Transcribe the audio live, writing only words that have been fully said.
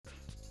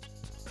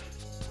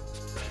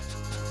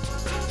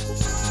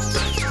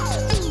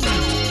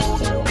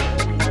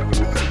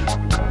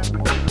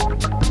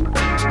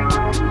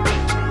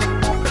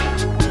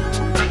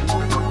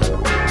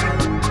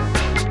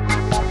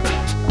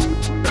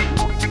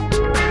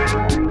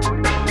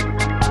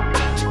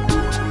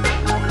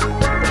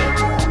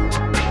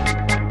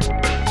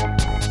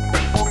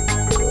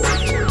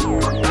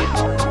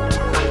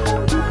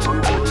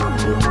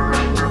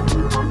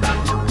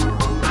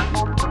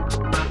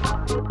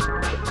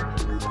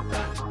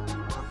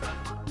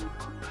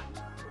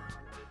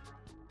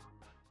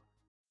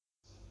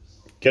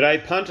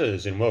G'day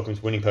punters and welcome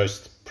to Winning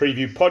Post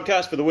Preview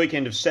Podcast for the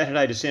weekend of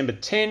Saturday, December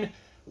 10.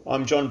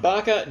 I'm John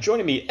Barker.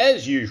 Joining me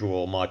as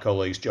usual, my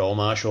colleagues Joel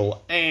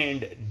Marshall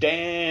and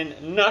Dan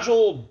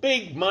Nuttall.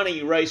 Big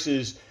money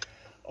races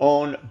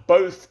on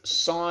both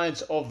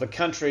sides of the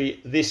country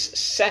this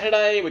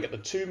Saturday. We've got the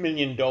 $2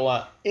 million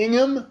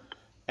Ingham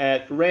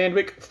at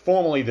Randwick,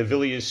 formerly the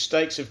Villiers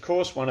Stakes, of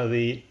course, one of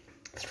the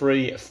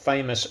three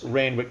famous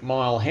Randwick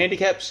Mile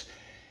handicaps.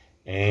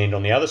 And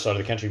on the other side of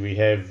the country we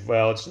have,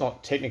 well, it's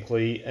not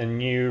technically a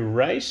new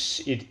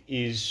race. It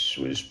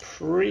was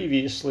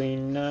previously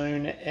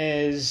known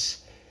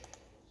as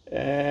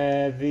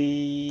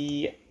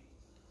the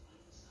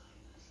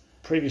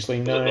Lease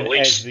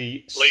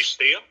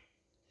Steer?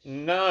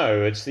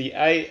 No, it's the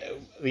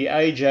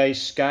AJ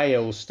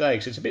Scales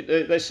Stakes. It's a bit.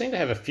 They seem to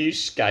have a few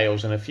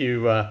scales and a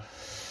few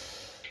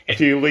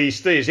Lee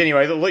Steers.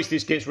 Anyway, at least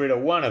this gets rid of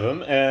one of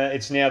them.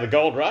 It's now the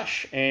Gold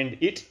Rush, and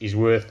it is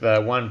worth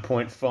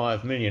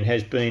 $1.5 million.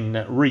 Has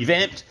been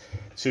revamped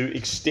to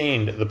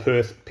extend the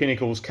Perth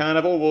Pinnacles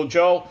Carnival. Well,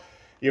 Joel,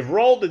 you've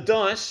rolled the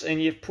dice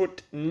and you've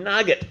put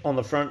Nugget on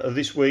the front of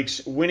this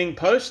week's winning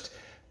post,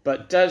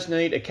 but does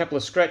need a couple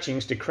of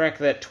scratchings to crack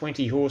that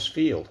 20-horse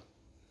field.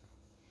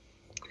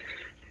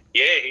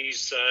 Yeah,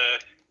 he's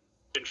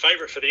been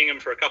favourite for the Ingham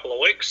for a couple of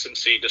weeks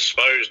since he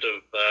disposed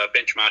of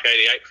benchmark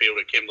 88 field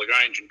at Kembla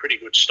Grange in pretty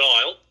good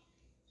style.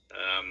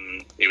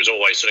 He was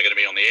always sort of going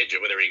to be on the edge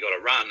of whether he got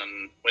a run,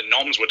 and when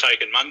noms were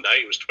taken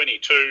Monday, he was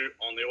 22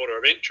 on the order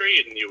of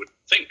entry, and you would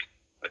think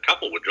a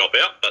couple would drop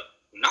out, but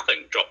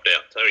nothing dropped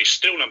out. So he's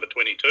still number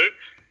 22.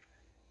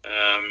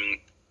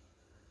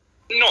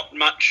 Not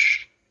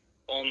much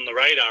on the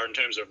radar in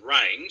terms of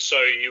rain,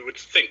 so you would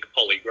think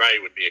Polly Gray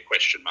would be a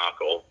question mark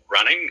or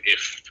running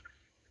if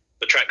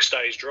the track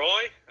stays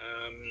dry.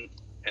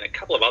 And a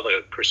couple of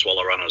other Chris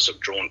Waller runners have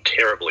drawn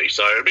terribly,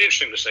 so it'll be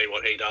interesting to see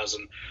what he does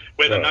and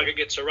whether Nugget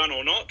gets a run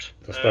or not.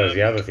 I suppose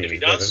the other thing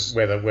is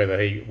whether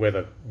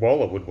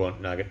Waller would want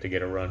Nugget to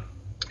get a run.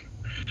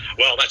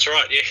 Well, that's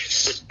right.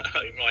 Yes,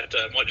 he might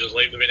just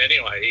leave them in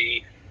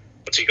anyway.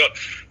 What's he got?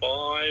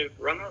 5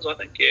 runners, I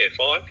think. Yeah,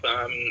 5.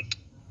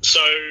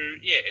 So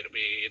yeah, it'll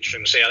be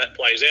interesting to see how that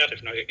plays out.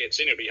 If Nugget gets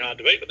in, it'll be hard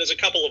to beat. But there's a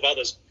couple of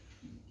others.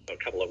 A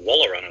couple of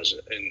Waller runners,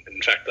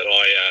 in fact, that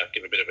I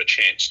give a bit of a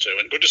chance to.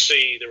 And good to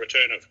see the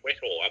return of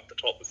Wethall up the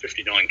top with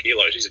 59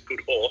 kilos. He's a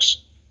good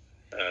horse.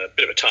 A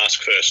bit of a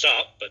task first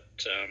up, but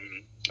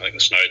I think the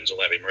Snowdens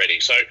will have him ready.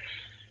 So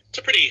it's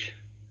a pretty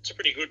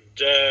good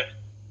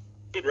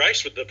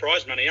race with the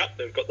prize money up.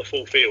 They've got the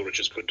full field, which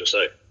is good to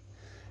see.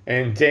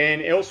 And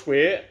Dan,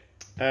 elsewhere,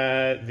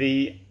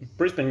 the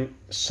Brisbane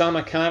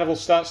Summer Carnival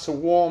starts to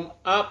warm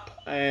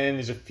up, and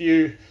there's a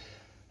few.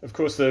 Of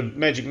course, the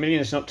Magic Million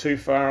is not too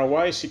far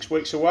away, 6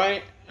 weeks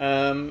away.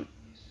 Or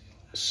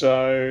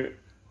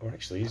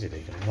actually, is it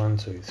even? 1,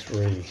 2,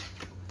 3,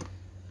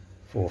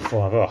 4,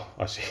 5. Oh,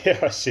 I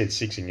said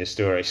 6 in your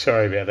story.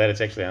 Sorry about that.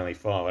 It's actually only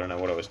 5. I don't know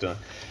what I was doing.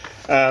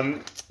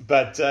 So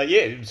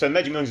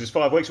Magic Millions is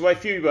 5 weeks away. A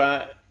few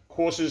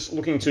horses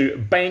looking to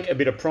bank a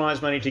bit of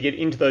prize money to get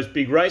into those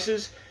big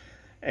races.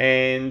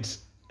 And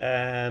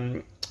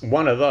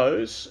one of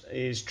those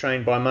is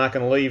trained by Mark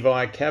and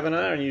Levi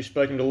Kavanagh, and you've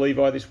spoken to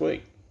Levi this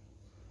week.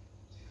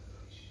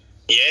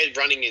 Yeah,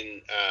 running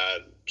in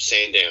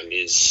Sandown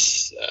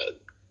is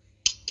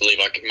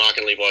Mark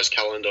and Levi's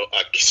Kavanagh's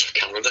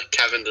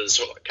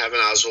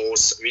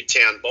horse,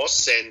 Midtown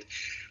Boss. And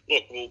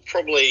look, we'll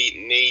probably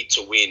need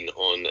to win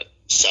on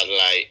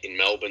Saturday in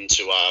Melbourne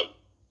to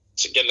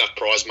get enough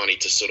prize money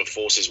to sort of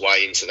force his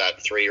way into that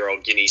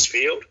 3-year-old Guineas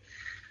field.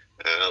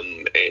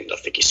 And I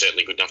think he's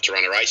certainly good enough to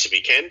run a race if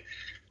he can.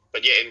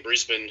 But yeah, in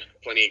Brisbane,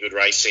 plenty of good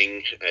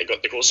racing.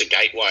 Got, of course, a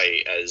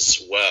Gateway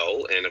as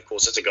well. And, of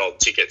course, that's a gold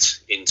ticket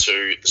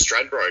into the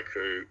Stradbroke,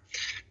 who,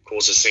 of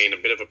course, has seen a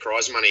bit of a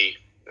prize money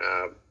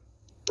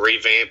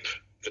revamp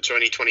for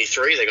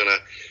 2023. They're going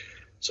to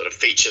sort of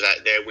feature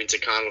their winter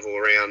carnival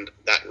around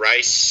that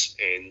race.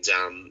 And,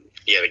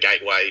 the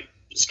Gateway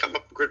has come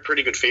up with a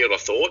pretty good field, I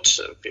thought.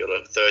 A field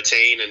of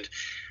 13. And,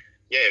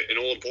 yeah, an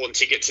all-important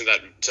ticket to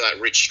that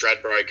Rich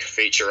Stradbroke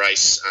feature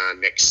race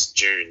next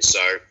June.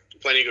 So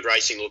plenty of good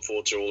racing to look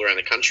forward to all around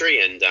the country.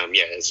 And, as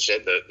I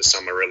said, the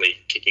summer really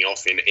kicking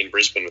off in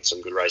Brisbane with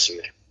some good racing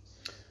there.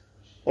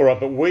 All right,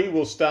 but we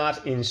will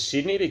start in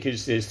Sydney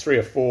because there's 3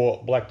 or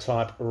 4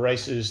 black-type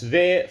races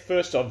there.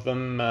 First of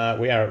them,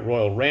 we are at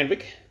Royal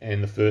Randwick,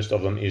 and the first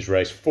of them is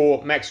race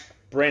 4, Max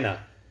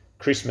Brenner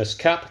Christmas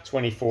Cup,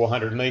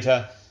 2,400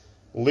 metre,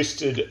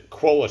 listed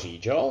quality.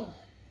 Joel?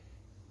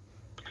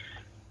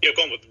 Yeah, I've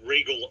gone with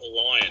Regal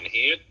Lion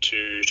here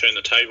to turn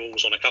the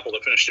tables on a couple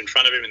that finished in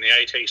front of him in the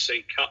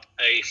ATC Cup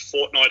a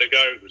fortnight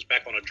ago. He was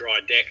back on a dry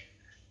deck.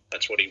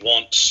 That's what he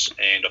wants,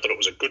 and I thought it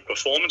was a good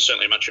performance,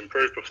 certainly a much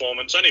improved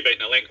performance. Only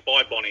beaten a length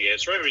by Bonnie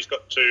Ezra. He's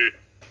got to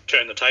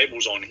turn the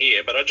tables on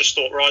here, but I just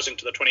thought rising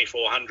to the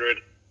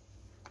 2,400,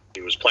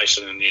 he was placed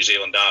in the New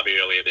Zealand Derby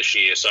earlier this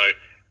year, so I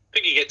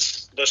think he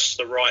gets this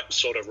the right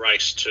sort of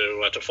race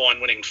to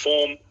find winning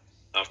form.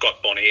 I've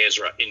got Bonnie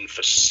Ezra in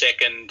for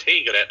second.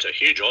 He got out to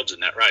huge odds in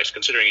that race,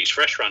 considering his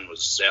fresh run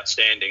was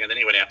outstanding, and then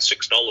he went out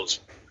 $6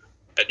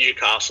 at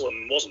Newcastle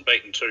and wasn't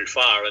beaten too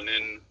far. And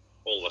then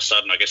all of a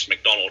sudden, I guess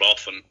McDonald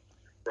off and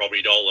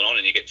Robbie Dolan on,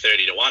 and you get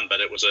 30-1.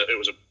 But it was a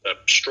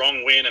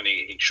strong win, and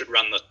he should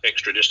run the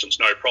extra distance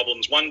no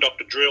problems. One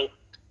Dr. Drill,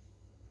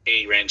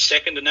 he ran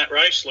second in that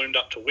race, loomed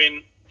up to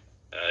win.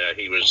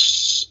 It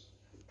was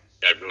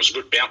a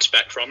good bounce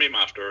back from him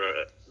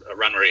after a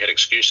run where he had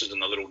excuses in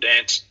the little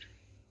dance.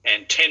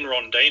 And 10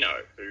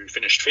 Rondino, who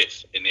finished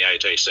fifth in the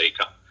ATC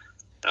Cup,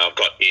 I've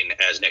got in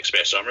as next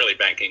best. So I'm really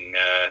banking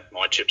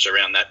my tips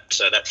around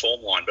that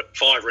form line. But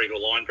 5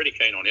 Regal Line, pretty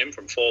keen on him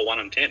from 4, 1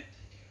 and 10.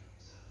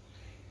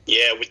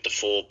 Yeah, with the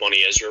 4,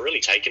 Bonnie Ezra,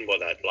 really taken by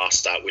that last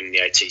start win in the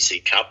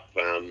ATC Cup.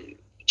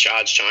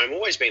 Charged home,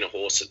 always been a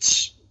horse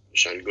that's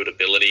shown good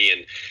ability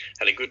and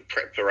had a good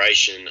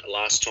preparation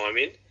last time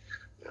in.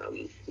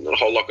 Not a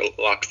whole lot of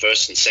luck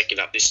first and second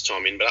up this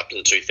time in, but up to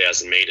the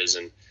 2,000 metres,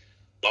 and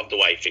loved the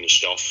way he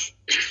finished off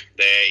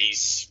there.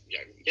 He's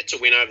yet to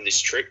win over this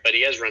trip, but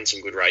he has run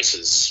some good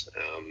races.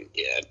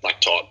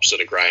 Black type sort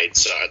of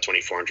grades,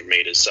 2,400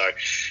 metres. So I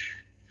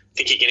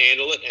think he can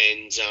handle it,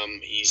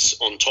 and he's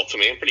on top for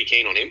me. I'm pretty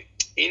keen on him.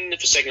 In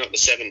for second up, the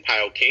 7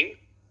 Pale King.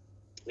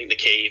 I think the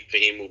key for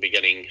him will be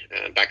getting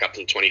back up to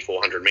the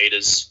 2,400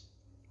 metres.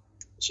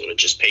 Sort of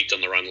just peaked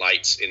on the run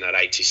late in that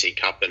ATC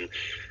Cup and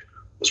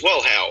was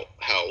well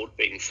held,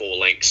 beaten 4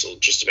 lengths or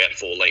just about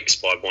 4 lengths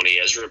by Bonnie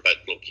Ezra. But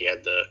look, he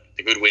had the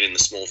good win in the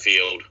small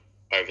field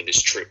over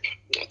this trip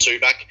 2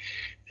 back.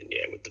 And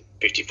yeah, with the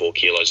 54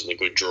 kilos and the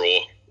good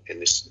draw and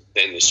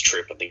this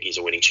trip, I think he's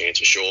a winning chance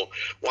for sure.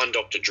 1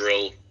 Dr.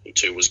 Drill, he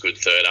too was good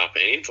third up.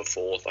 And in for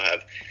 4th, I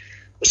have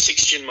the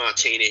 6 Gin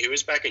Martini, who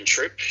is back in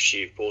trip.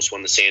 She, of course,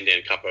 won the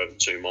Sandown Cup over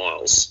 2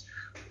 miles.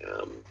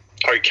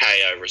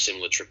 Okay over a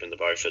similar trip in the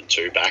Beaufort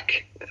 2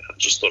 back.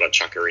 Just thought I'd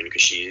chuck her in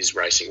because she is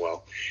racing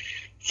well.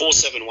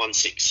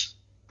 4716.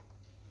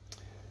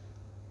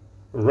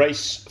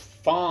 Race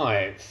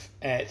 5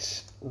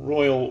 at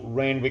Royal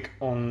Randwick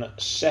on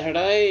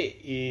Saturday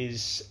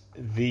is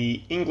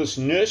the Inglis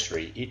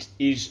Nursery. It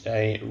is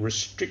a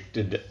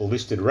restricted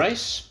listed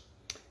race,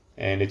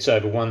 and it's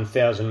over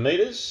 1,000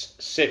 metres.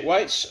 Set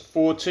weights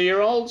for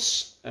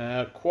 2-year-olds.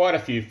 Quite a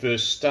few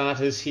first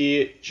starters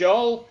here,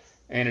 Joel,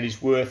 and it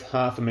is worth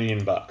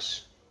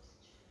 $500,000.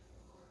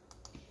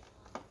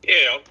 Yeah,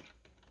 I've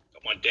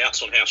got my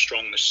doubts on how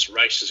strong this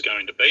race is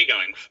going to be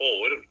going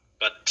forward,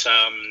 but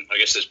I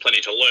guess there's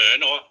plenty to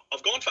learn.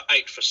 I've gone for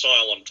 8 for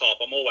Sile on Top.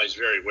 I'm always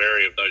very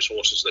wary of those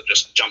horses that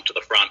just jump to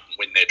the front and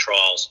win their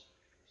trials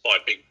by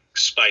big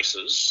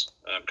spaces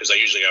because they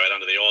usually go out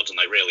under the odds and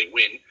they rarely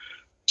win.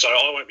 So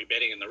I won't be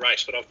betting in the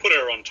race, but I've put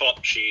her on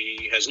top.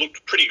 She has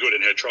looked pretty good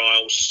in her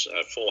trials,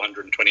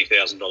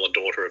 $420,000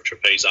 daughter of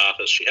Trapeze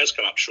Artist. She has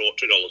come up short,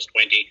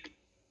 $2.20,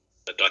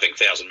 but I think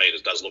 1,000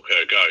 metres does look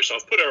her go. So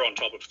I've put her on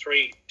top of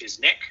 3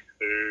 Disneck,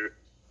 who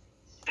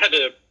had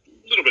a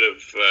little bit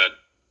of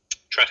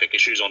traffic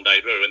issues on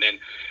debut and then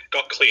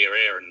got clear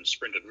air and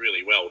sprinted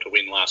really well to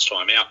win last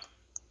time out.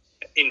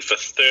 In for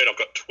 3rd, I've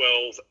got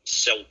 12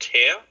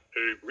 Celtaire,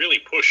 who really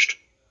pushed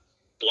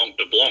Blanc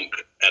de Blanc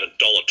at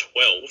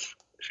 $1.12,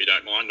 if you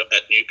don't mind,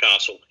 at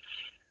Newcastle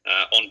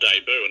on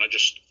debut. And I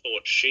just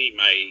thought she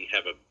may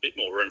have a bit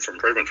more room for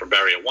improvement from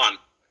barrier 1.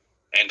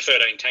 And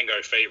 13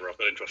 Tango Fever, I've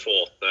got into a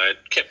 4th.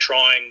 Kept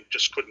trying,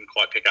 just couldn't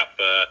quite pick up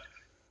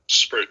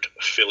Sprute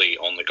filly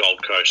on the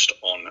Gold Coast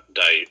on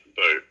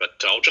debut.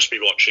 But I'll just be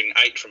watching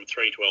 8 from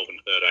 3, 12 and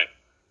 13.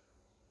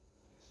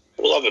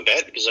 Well, I'll have a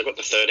bet because I got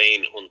the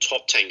 13 on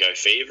top Tango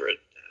Fever at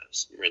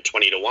around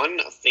 20-1.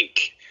 I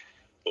think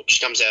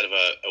she comes out of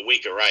a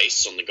weaker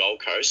race on the Gold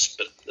Coast,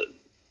 but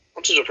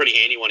I'm sort of a pretty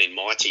handy one in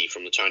Mighty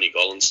from the Tony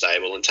Gollan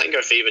stable. And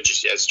Tango Fever,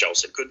 just as Joel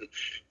said, couldn't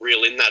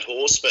reel in that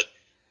horse, but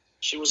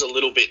she was a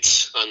little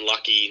bit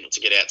unlucky not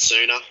to get out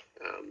sooner.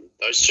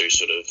 Those two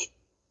sort of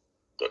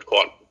got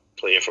quite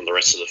clear from the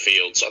rest of the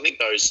field. So I think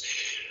those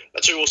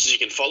are 2 horses you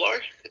can follow.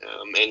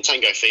 And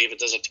Tango Fever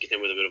does have to get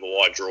in with a bit of a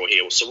wide draw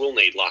here, so we'll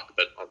need luck,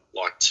 but I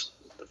liked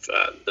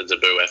the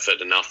debut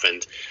effort enough.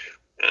 And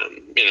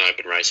in an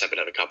open race, happy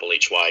to have a couple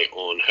each way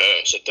on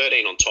her. So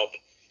 13 on top,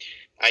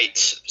 8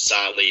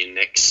 Sali in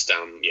next.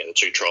 The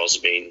 2 trials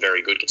have been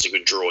very good. Gets a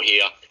good draw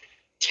here.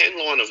 10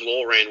 Line of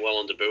Law ran well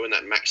on debut in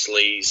that Max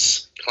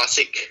Lees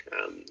Classic.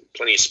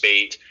 Plenty of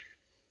speed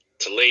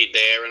to lead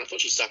there, and I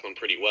thought she stuck on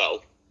pretty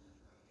well.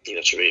 I think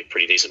that should be a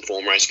pretty decent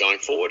form race going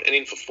forward. And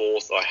in for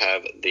 4th, I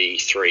have the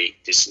 3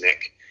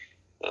 Disneck.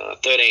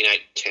 13,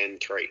 8, 10,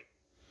 3.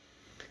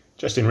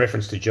 Just in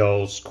reference to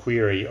Joel's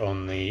query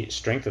on the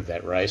strength of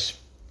that race,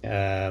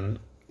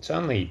 it's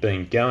only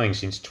been going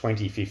since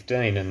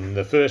 2015, and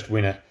the first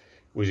winner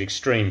was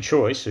Extreme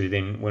Choice, who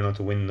then went on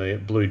to win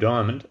the Blue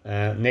Diamond.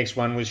 Next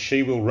one was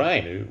She Will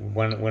Reign, who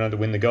went on to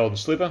win the Golden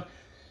Slipper,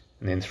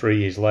 and then 3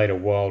 years later,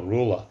 Wild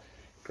Ruler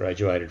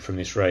graduated from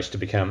this race to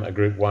become a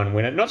Group 1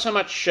 winner. Not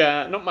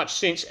much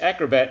since.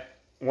 Acrobat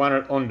won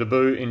it on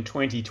debut in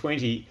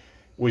 2020,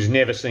 was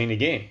never seen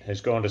again,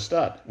 has gone to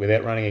stud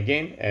without running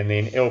again, and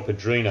then El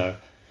Padrino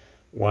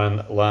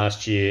won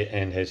last year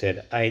and has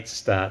had 8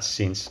 starts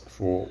since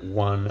for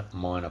 1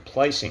 minor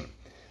placing.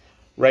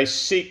 Race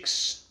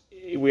 6,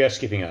 we are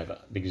skipping over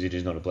because it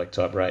is not a black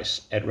type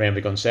race at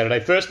Randwick on Saturday.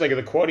 First leg of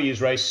the quaddie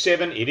is race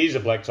 7. It is a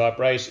black type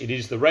race. It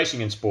is the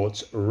Racing and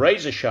Sports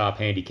Razor Sharp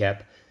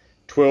Handicap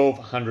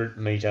 1200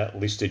 metre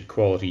listed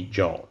quality.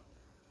 Joel.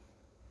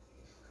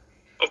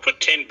 I've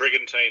put 10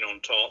 Brigantine on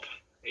top.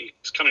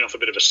 He's coming off a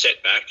bit of a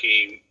setback.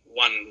 He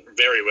won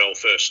very well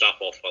first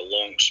up off a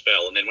long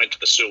spell and then went to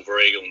the Silver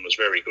Eagle and was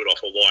very good off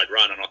a wide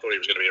run, and I thought he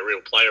was going to be a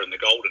real player in the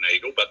Golden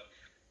Eagle, but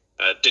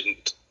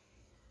didn't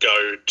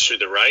go to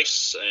the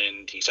race,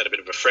 and he's had a bit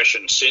of a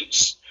freshen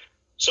since.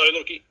 So,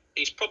 look,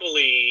 he's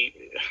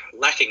probably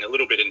lacking a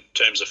little bit in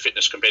terms of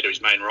fitness compared to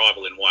his main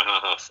rival in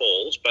Waihaha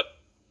Falls, but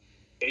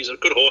he's a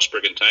good horse,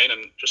 Brigantine,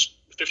 and just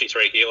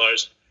 53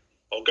 kilos.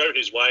 I'll go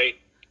his way.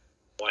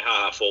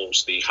 Waihaha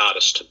Falls, the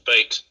hardest to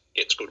beat,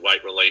 gets good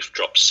weight relief,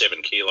 drops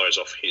 7 kilos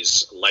off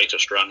his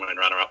latest run when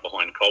runner-up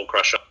behind Coal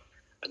Crusher.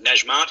 And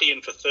Najmati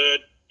in for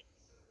third.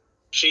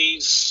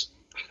 She's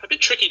a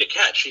bit tricky to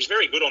catch. She's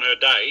very good on her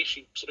day.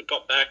 She sort of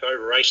got back,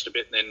 over-raced a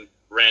bit, and then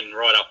ran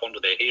right up onto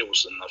their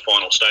heels in the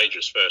final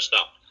stages first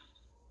up.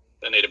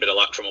 They need a bit of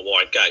luck from a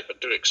wide gate, but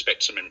do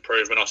expect some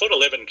improvement. I thought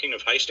 11 King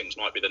of Hastings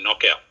might be the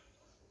knockout.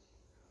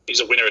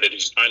 He's a winner at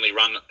his only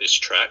run at this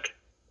track,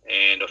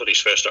 and I thought his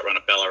first up run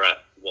at Ballarat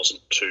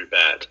wasn't too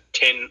bad.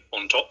 10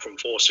 on top from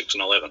 4, 6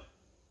 and 11.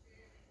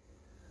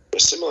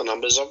 Similar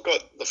numbers. I've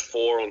got the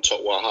 4 on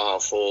top.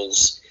 Waihaha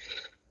Falls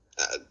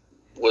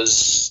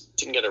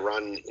didn't get a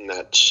run in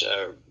that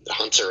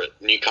Hunter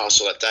at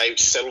Newcastle that day,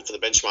 which settled for the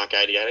benchmark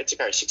 88. It took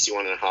carry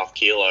 61.5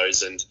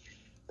 kilos and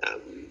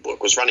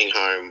was running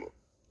home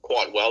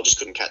quite well. Just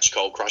couldn't catch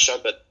Coal Crusher,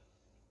 but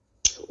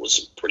it was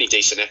a pretty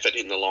decent effort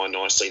in the line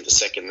nicely in the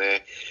second there.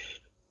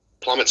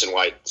 Plummets in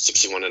weight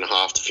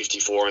 61.5 to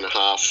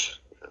 54.5.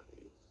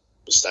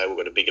 Stable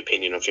got a big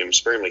opinion of him.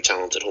 Supremely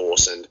talented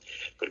horse and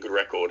got a good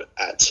record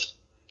at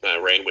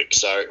Randwick.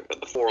 So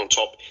the 4 on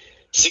top.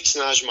 6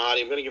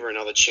 Najmati. I'm going to give her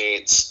another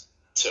chance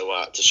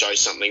to show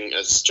something.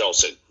 As Joel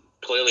said,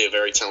 clearly a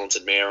very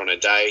talented mare on her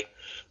day.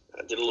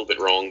 Did a little bit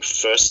wrong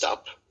first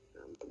up.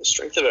 But the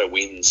strength of her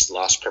wins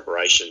last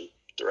preparation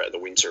throughout the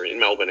winter in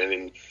Melbourne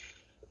and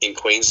in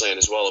Queensland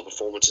as well. The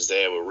performances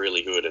there were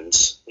really good, and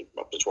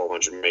up to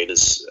 1,200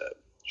 metres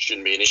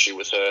shouldn't be an issue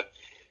with her.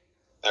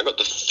 I got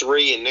the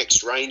 3 in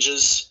Next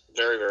Rangers.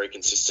 Very, very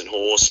consistent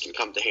horse. Can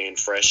come to hand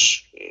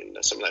fresh. And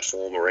some of that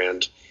form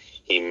around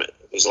him,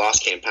 his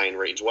last campaign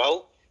reads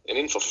well. And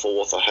in for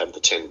 4th, I have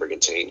the 10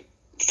 Brigantine.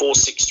 4,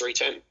 6, 3,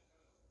 10.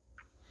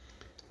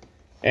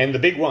 And the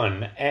big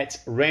one at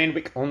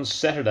Randwick on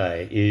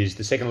Saturday is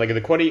the second leg of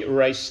the quaddie,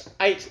 race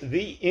 8,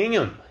 the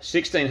Ingham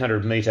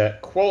 1,600 metre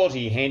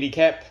quality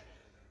handicap.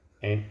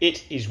 And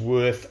it is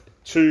worth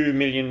 $2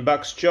 million.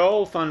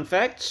 Joel, fun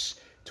facts.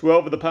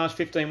 12 of the past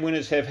 15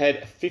 winners have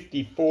had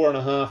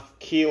 54.5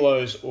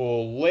 kilos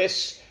or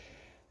less,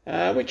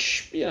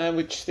 which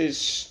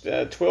there's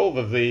 12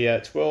 of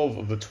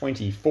the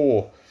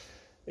 24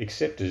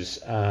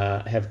 acceptors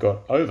have got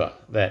over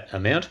that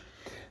amount.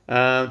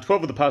 12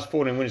 of the past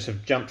 14 winners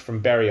have jumped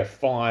from barrier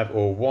 5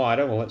 or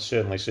wider. Well, that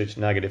certainly suits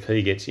Nugget if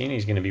he gets in.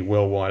 He's going to be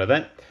well wide of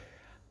that.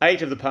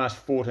 8 of the past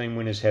 14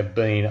 winners have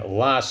been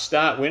last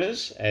start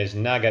winners, as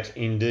Nugget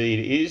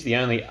indeed is. The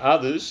only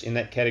others in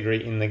that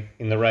category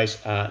in the race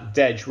are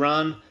Daj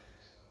Run,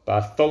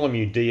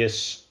 Bartholomew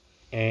Diaz,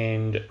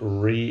 and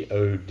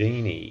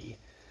Riodini.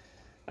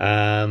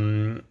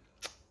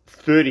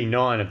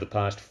 39 of the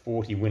past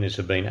 40 winners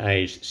have been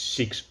aged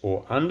 6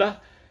 or under,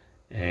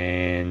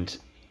 and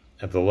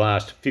of the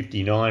last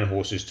 59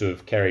 horses to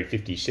have carried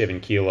 57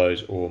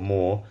 kilos or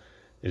more,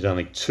 there's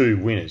only 2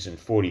 winners, and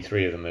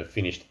 43 of them have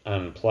finished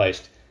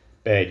unplaced.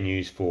 Bad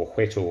news for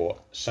Whetor,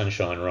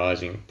 Sunshine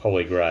Rising,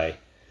 Polly Gray,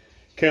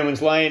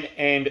 Kerman's Lane,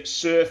 and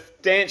Surf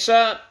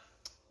Dancer.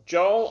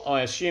 Joel,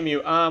 I assume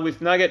you are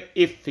with Nugget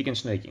if he can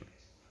sneak in.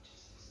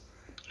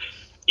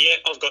 Yeah,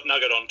 I've got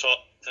Nugget on top.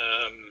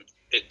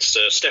 It's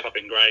a step up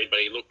in grade,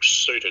 but he looks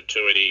suited to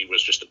it. He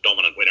was just a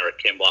dominant winner at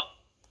Kembla.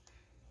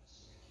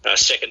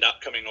 Second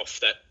up, coming off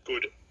that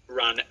good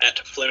run at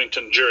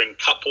Flemington during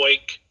Cup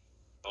Week.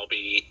 I'll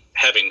be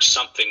having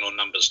something on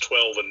numbers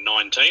 12 and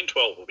 19.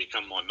 12 will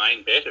become my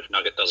main bet if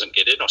Nugget doesn't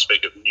get in. I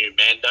speak of New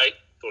Mandate.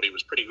 Thought he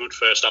was pretty good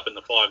first up in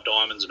the 5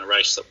 Diamonds in a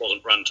race that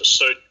wasn't run to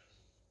suit.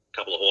 A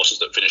couple of horses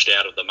that finished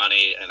out of the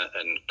money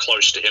and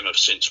close to him have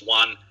since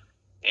won.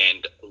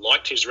 And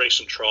liked his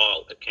recent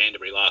trial at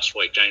Canterbury last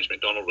week. James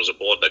McDonald was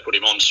aboard. They put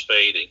him on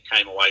speed. He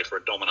came away for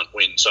a dominant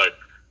win. So I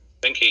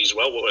think he's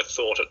well worth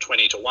thought at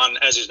 20-1,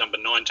 as is number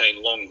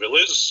 19, Long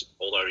Villas,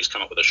 although he's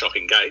come up with a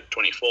shocking gate,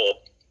 24.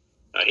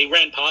 He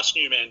ran past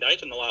New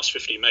Mandate in the last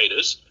 50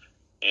 metres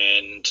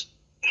and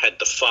had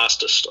the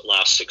fastest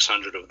last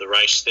 600 of the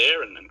race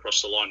there and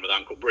crossed the line with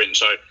Uncle Bryn.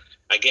 So,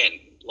 again,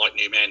 like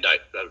New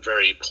Mandate, a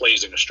very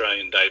pleasing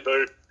Australian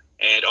debut.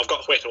 And I've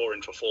got Whetor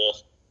in for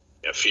 4th.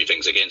 A few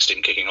things against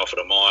him, kicking off at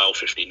a mile,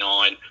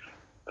 59.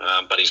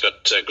 But he's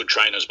got good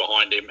trainers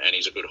behind him, and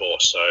he's a good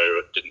horse,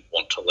 so didn't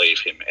want to leave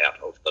him out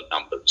of the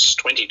numbers.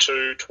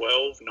 22,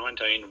 12,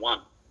 19, 1.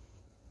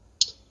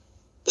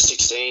 The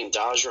 16,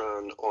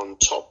 Darjan on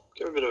top.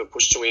 Give a bit of a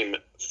push to him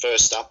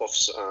first up off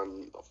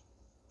some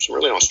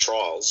really nice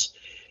trials,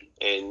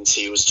 and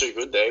he was too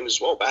good there. He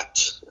was well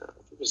backed.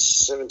 It was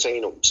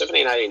 $17 or $18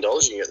 you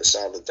can get at the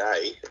start of the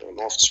day.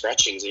 After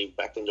scratchings, he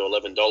backed into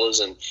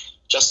 $11 and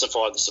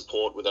justified the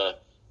support with a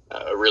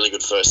really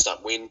good first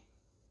up win.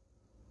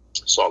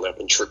 Slightly up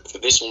in trip for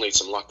this. We'll need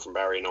some luck from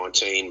barrier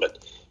 19,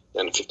 but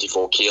down to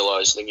 54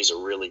 kilos. I think he's a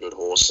really good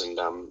horse and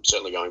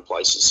certainly going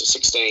places. So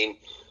 16,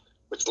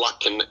 with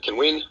luck, can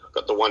win.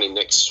 Got the one in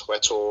next,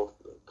 Wetor,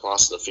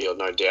 class of the field,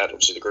 no doubt.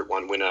 Obviously, the Group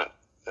 1 winner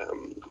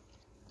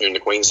in the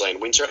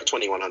Queensland Winter at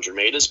 2,100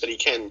 metres, but he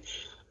can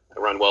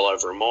run well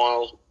over a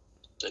mile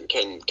and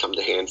can come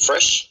to hand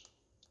fresh.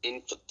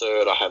 In for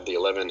third, I have the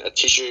 11, A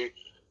Tissue,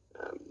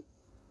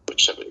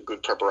 which have a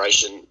good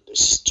preparation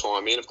this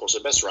time in. Of course,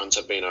 her best runs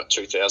have been at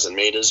 2,000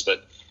 metres,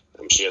 but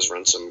she has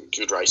run some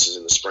good races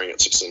in the spring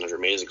at 1,600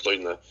 metres,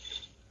 including the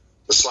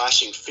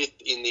slashing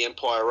fifth in the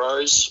Empire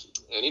Rose.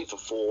 And in for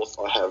fourth,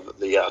 I have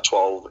the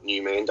 12,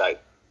 New Mandate,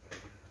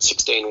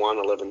 16, 1,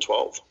 11,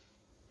 12.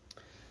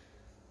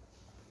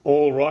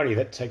 Alrighty,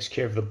 that takes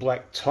care of the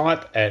black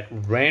type at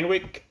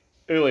Randwick.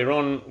 Earlier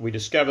on, we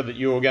discovered that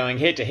you were going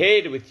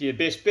head-to-head with your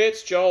best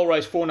bets. Joel,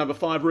 race 4, number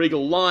 5,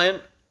 Regal Lion.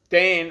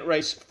 Dan,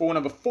 race 4,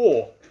 number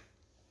 4,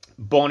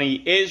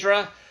 Bonnie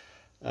Ezra.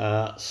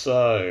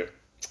 So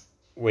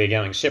we're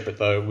going separate,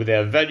 though, with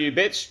our value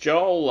bets.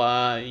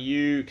 Joel,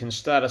 you can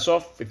start us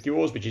off with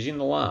yours, which is in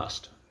the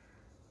last.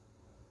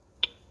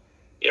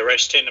 Yeah,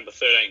 race 10, number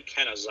 13,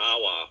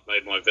 Kanazawa,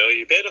 made my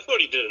value bet. I thought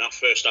he did enough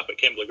first up at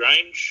Kembla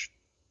Grange.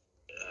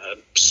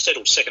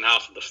 Settled second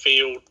half of the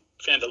field,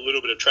 found a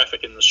little bit of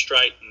traffic in the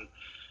straight, and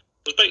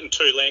was beaten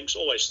 2 lengths.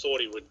 Always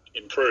thought he would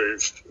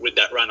improve with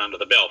that run under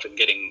the belt and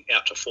getting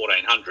out to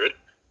 1,400,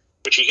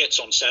 which he gets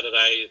on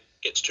Saturday,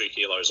 gets 2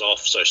 kilos off,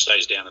 so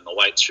stays down in the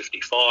weights,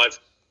 55.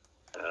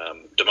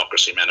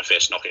 Democracy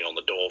Manifest knocking on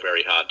the door,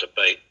 very hard to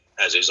beat,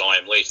 as is I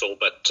Am Lethal,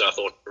 but I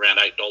thought around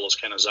 $8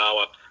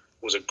 Kanazawa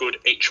was a good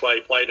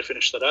each-way play to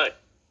finish the day.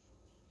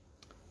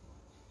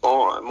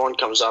 Oh, mine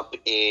comes up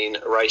in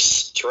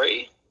race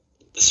 3.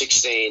 The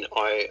 16,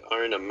 I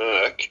Own a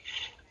Merc.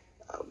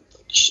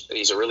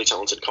 He's a really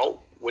talented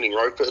colt, winning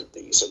Roper.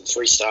 He's had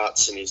 3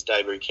 starts in his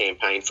debut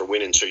campaign for a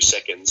win in 2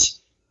 seconds.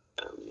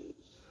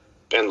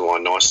 Found the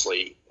line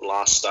nicely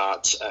last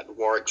start at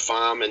Warwick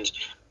Farm, and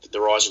the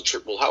rising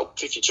trip will help.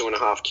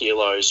 52.5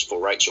 kilos for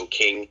Rachel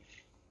King.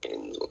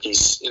 And look,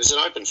 it's an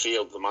open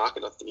field, the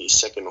market. I think he's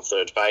second or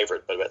third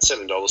favourite, but about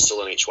 $7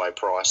 still an each-way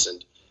price.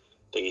 And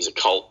I think he's a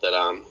colt that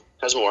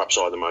has more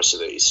upside than most of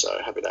these,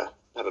 so happy to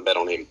have a bet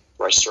on him.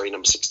 Race 3,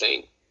 number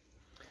 16.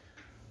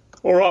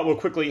 All right, we'll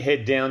quickly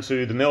head down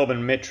to the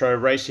Melbourne Metro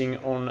Racing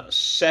on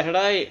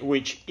Saturday,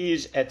 which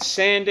is at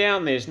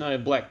Sandown. There's no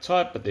black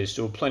type, but there's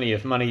still plenty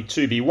of money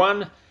to be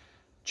won.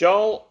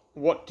 Joel,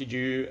 what did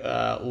you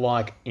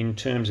like in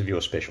terms of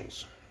your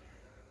specials?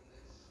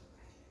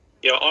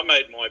 Yeah, I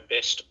made my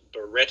best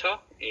Beretta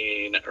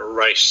in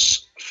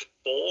race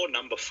 4,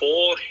 number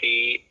 4.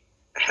 He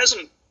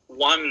hasn't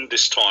won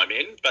this time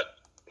in, but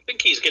I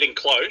think he's getting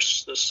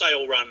close. The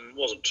sale run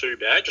wasn't too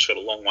bad, just got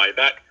a long way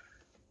back.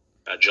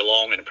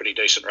 Geelong in a pretty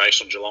decent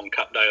race on Geelong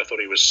Cup Day. I thought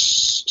he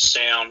was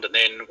sound, and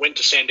then went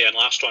to Sandown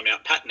last time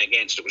out, pattern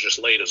against. It was just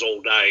leaders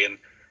all day, and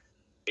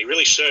he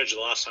really surged the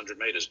last 100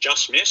 metres,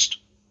 just missed.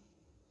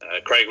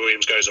 Craig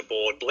Williams goes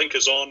aboard,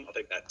 blinkers on. I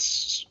think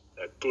that's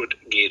a good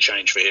gear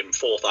change for him.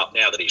 4th up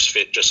now that he's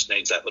fit, just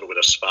needs that little bit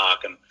of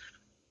spark, and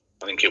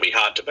I think he'll be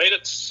hard to beat.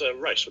 It's a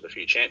race with a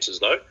few chances,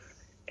 though.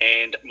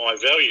 And my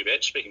value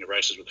bet, speaking of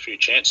races with a few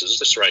chances,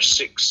 this race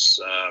 6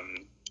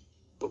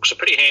 looks a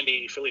pretty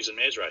handy fillies and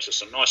mares race. There's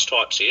some nice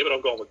types here, but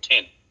I've gone with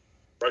 10.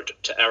 Wrote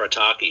to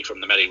Arataki from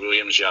the Matty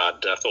Williams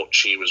yard. Thought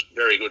she was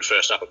very good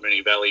first up at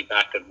Moonee Valley,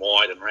 back and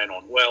wide, and ran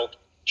on well.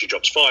 She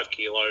drops 5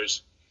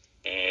 kilos,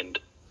 and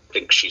I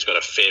think she's got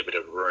a fair bit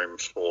of room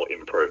for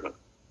improvement.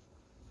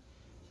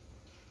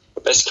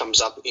 The best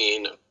comes up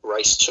in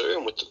race 2,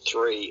 and with the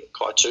 3,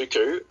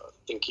 Kaituku. I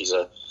think he's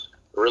a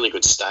really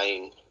good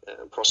staying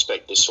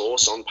prospect, this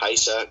horse. On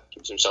pacer,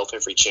 gives himself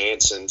every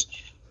chance, and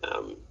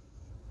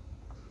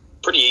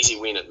pretty easy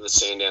win at the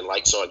Sandown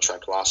Lakeside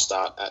track last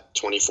start at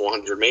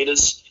 2,400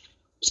 metres.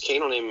 Was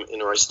keen on him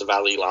in a race at the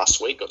Valley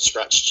last week, got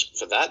scratched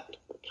for that.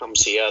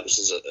 Comes here, this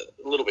is a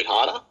little bit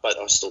harder, but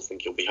I still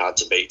think he'll be hard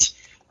to beat.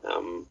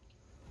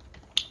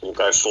 We'll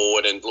go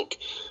forward, and look,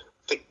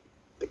 I think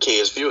the key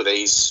is few of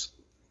these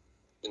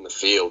in the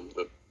field,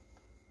 but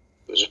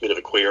there's a bit of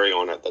a query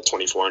on at the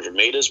 2,400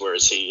 metres,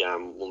 whereas he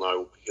will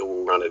know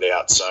he'll run it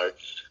out. So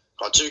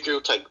Kaituku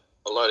will take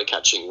a load of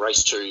catching.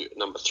 Race 2,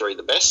 number 3,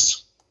 the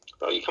best.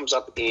 Value comes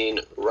up in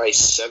race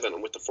 7,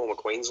 and with the former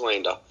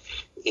Queenslander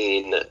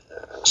in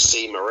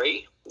C.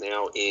 Marie,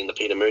 now in the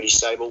Peter Moody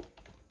stable.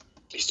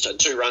 He's had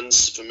 2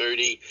 runs for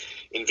Moody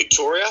in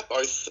Victoria,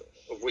 both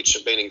of which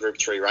have been in Group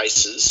 3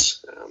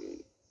 races.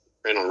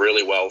 Ran on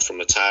really well from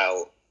the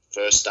tail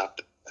first up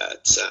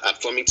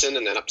at Flemington,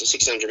 and then up to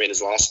 600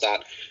 metres last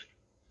start.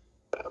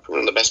 Probably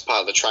on the best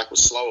part of the track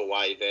was slow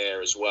away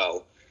there as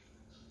well.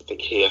 I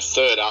think here,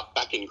 third up,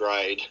 back in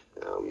grade,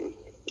 and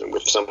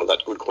with some of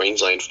that good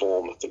Queensland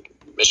form, I think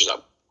measures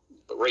up,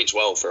 but reads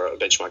well for a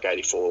benchmark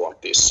 84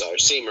 like this. So,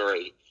 C.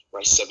 Marie,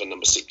 race 7,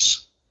 number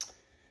 6.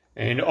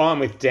 And I'm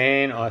with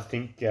Dan. I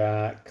think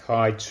Kai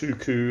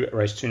Tuku,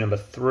 race 2, number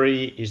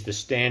 3, is the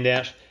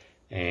standout.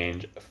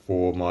 And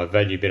for my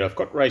value bet, I've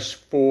got race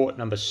 4,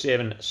 number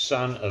 7,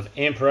 Son of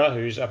Emperor,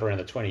 who's up around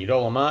the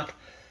 $20 mark,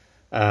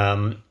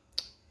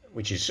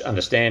 which is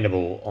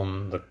understandable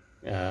on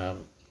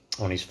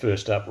his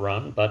first up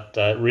run, but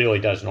really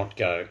doesn't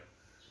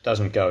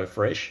go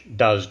fresh,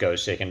 does go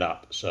second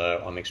up.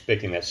 So I'm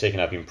expecting that second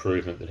up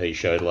improvement that he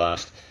showed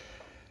last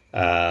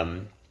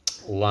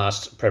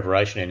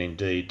preparation, and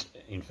indeed,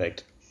 in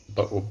fact,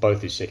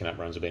 both his second up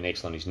runs have been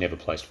excellent. He's never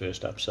placed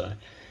first up, so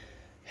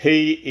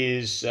he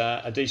is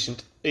a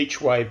decent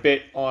each-way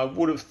bet, I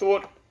would have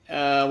thought.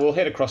 We'll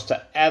head across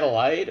to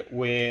Adelaide,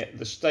 where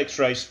the stakes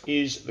race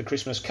is the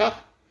Christmas Cup,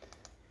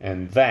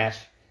 and that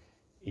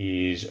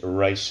is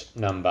race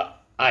number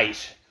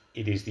 8.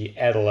 It is the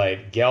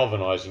Adelaide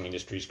Galvanising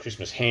Industries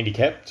Christmas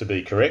Handicap, to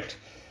be correct,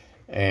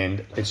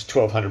 and it's a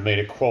 1,200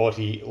 metre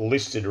quality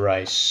listed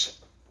race.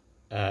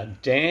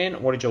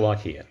 Dan, what did you like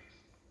here?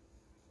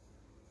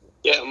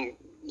 Yeah,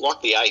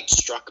 like the 8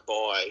 struck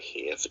by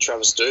here for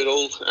Travis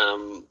Doodle.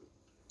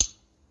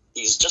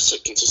 He's just a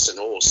consistent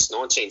horse.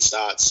 19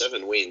 starts,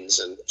 7 wins,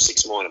 and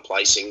 6 minor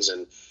placings,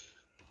 and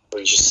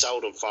he's just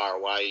seldom far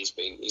away.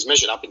 He's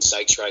measured up in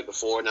stakes grade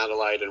before in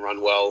Adelaide and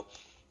run well.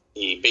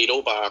 He beat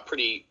Allbar, a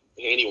pretty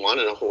handy one,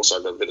 and a horse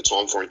I've got a bit of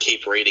time for, and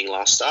Keep Reading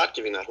last start,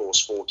 giving that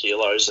horse 4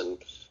 kilos and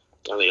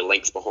only a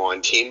length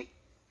behind him.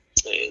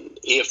 And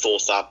here,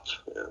 fourth up,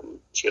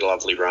 she got a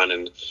lovely run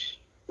and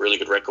really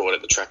good record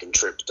at the track and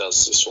trip,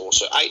 does this horse.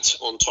 So 8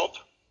 on top,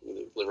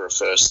 deliver a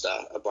first,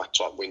 a black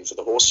type win for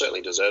the horse,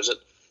 certainly deserves it.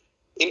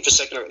 In for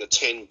second, I've got the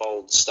 10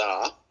 Bold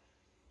Star,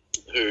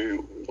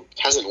 who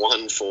hasn't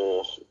won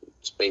for,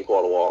 it's been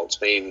quite a while. It's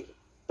been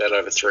about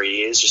over 3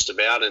 years, just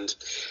about.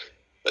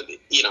 But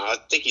I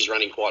think he's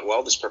running quite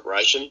well this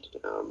preparation.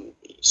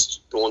 He's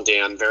gone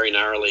down very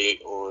narrowly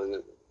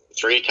on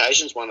 3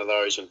 occasions, one of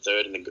those in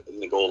third in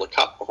the Gawler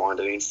Cup behind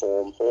an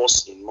in-form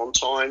horse in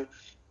Montine.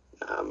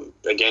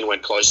 Again,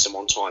 went close to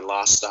Montine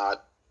last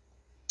start,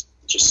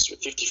 just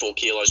with 54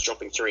 kilos,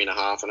 dropping 3.5.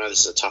 I know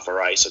this is a tougher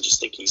race. I just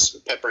think he's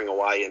peppering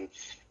away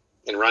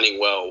and running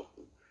well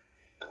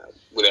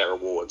without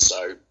reward.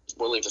 So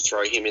willing to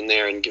throw him in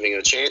there and giving it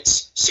a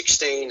chance.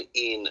 16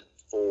 in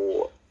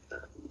for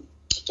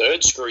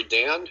third, Screwed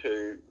Down,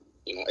 who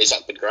is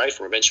up in grade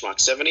from a benchmark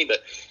 70,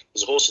 but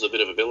is a horse with a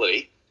bit of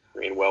ability.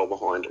 Ran well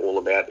behind All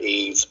About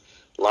Eve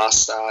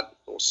last start.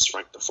 Horse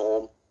franked the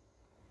form.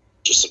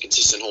 Just a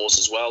consistent horse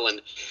as well, and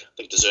I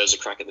think deserves a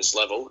crack at this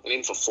level. And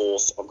in for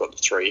fourth, I've got the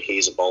 3.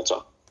 Here's a bolter.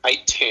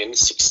 8, 10,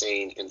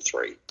 16, and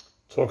 3.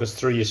 Talk us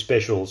through your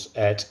specials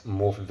at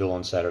Morphettville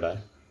on Saturday.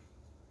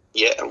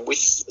 Yeah, and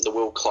with the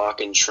Will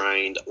Clarkin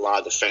trained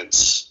La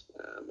Defence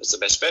as the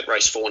best bet.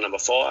 Race 4, number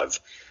 5.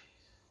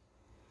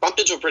 Bumped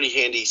into a pretty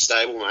handy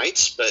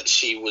stablemate, but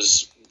he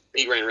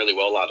ran really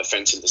well, La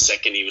Defence, in the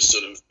second. He was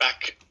sort of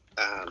back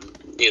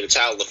near the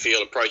tail of the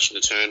field, approaching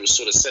the turn, was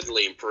sort of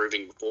steadily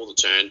improving before the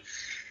turn,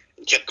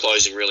 and kept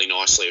closing really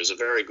nicely. It was a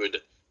very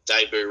good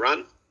debut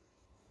run.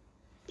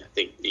 I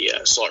think the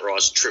slight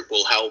rise in trip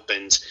will help,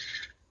 and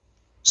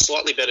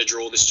slightly better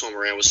draw this time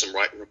around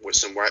with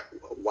some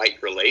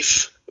weight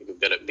relief. We could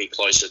better be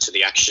closer to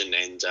the action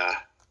and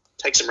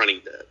take some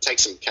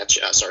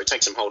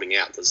holding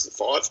out. There's the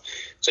 5.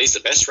 So he's the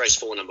best. Race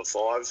 4, number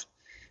 5.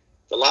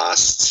 The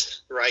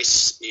last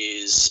race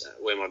is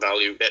where my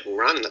value bet will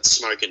run, and that's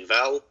Smoke and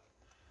Val.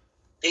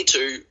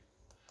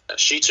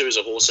 She too is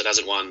a horse that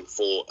hasn't won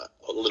for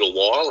a little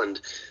while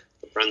and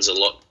runs a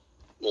lot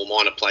more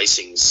minor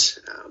placings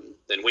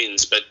than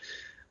wins. But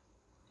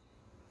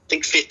I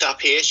think fifth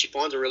up here, she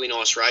finds a really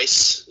nice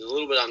race. A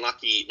little bit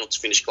unlucky not to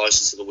finish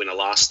closest to the winner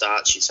last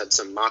start. She's had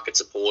some market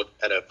support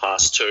at her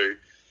past 2.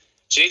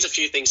 She needs a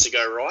few things to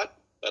go right,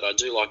 but I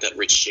do like that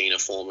Rich Gina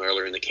form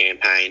earlier in the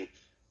campaign.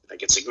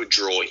 Gets a good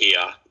draw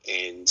here,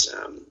 and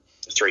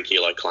a 3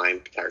 kilo claim,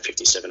 carry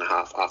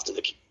 57.5 after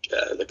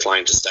the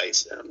claim to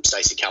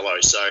Stacey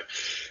Callow. So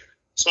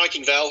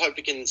Smoking Val, hope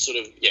he can sort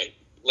of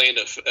land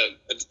a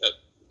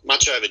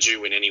much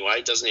overdue win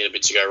anyway. Doesn't need a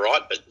bit to go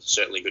right, but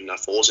certainly good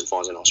enough horse and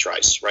finds a nice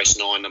race. Race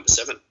 9, number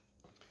 7.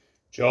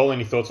 Joel,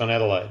 any thoughts on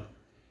Adelaide?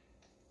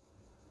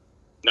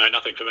 No,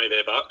 nothing for me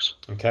there, Bucks.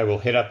 Okay, we'll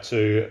head up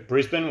to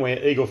Brisbane,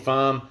 where Eagle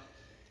Farm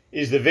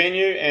is the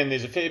venue, and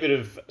there's a fair bit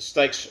of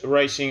stakes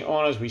racing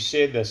on. As we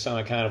said, the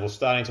Summer Carnival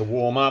starting to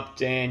warm up.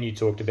 Dan, you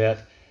talked about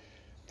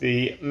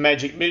the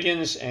Magic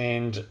Millions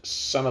and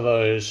some of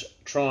those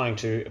trying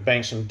to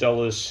bank some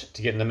dollars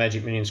to get in the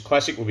Magic Millions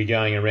Classic will be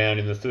going around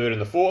in the 3rd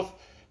and the 4th.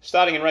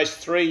 Starting in race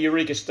 3,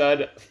 Eureka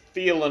Stud,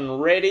 Feelin'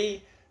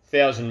 Ready,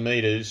 1,000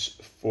 metres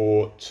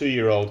for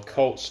 2-year-old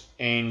colts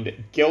and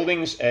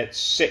geldings at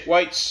set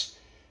weights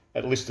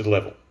at listed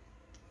level.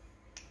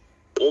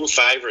 Warm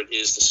favourite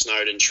is the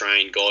Snowden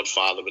Train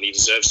Godfather, but he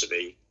deserves to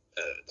be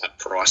that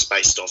price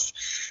based off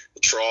the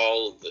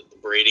trial, the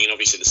breeding, and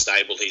obviously the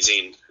stable he's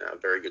in. A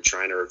very good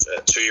trainer of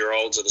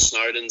 2-year-olds of the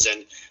Snowdens.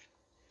 And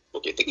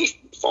look, I think he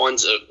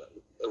finds a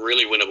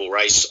really winnable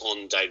race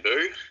on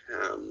debut.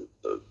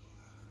 The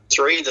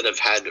 3 that have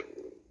had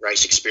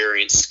race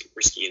experience,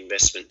 Risky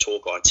Investment,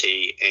 Talk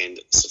IT, and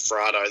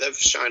Sofrado, they've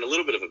shown a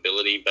little bit of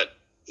ability, but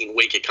in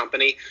weaker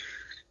company.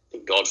 I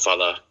think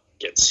Godfather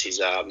gets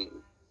his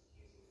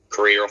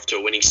career off to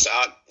a winning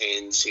start,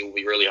 and he'll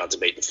be really hard to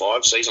beat the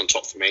 5, so he's on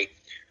top for me.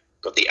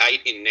 Got the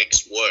 8 in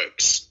Next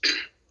Works.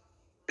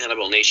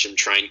 Annabelle Neesham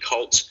trained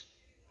colt.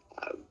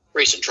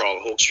 Recent trial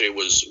at Hawkesbury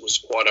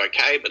was quite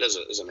okay, but as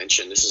I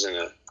mentioned, this is in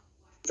a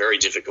very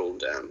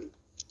difficult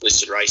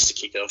listed race to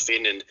kick it off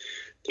in, and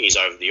I think he's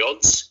over the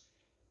odds.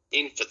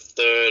 In for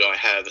third, I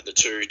have the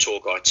 2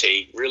 Talk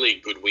IT. Really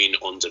good win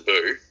on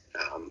debut,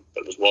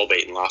 but was well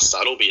beaten last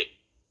start, albeit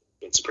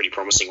it's a pretty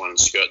promising one and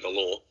Skirt the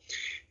Law.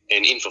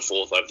 And in for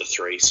fourth over the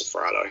 3,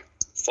 Sofrado.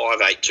 5,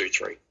 8, 2,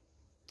 3.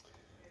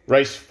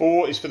 Race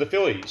 4 is for the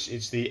fillies.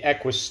 It's the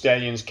Aqua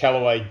Stallions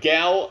Callaway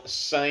Gal.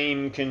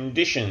 Same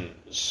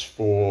conditions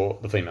for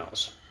the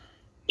females.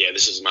 Yeah,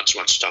 this is much,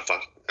 much tougher.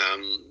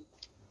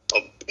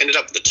 I've ended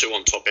up with the 2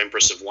 on top,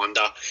 Empress of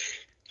Wonder.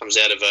 Comes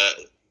out of a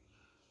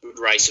good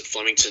race at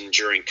Flemington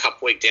during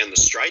Cup Week down the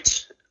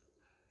straight.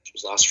 Which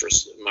was last for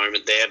a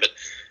moment there, but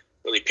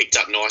really picked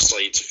up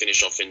nicely to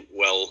finish off in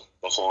well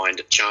behind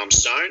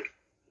Charmstone.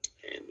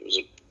 And it was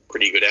a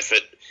pretty good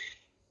effort.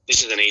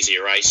 This is an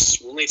easier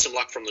race. We'll need some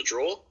luck from the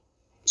draw.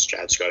 It's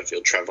Chad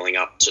Schofield travelling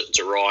up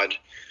to ride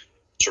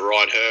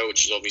her,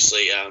 which is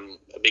obviously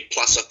a big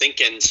plus, I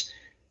think. And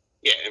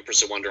yeah,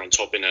 Empress of Wonder on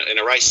top in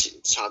a race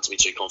it's hard to be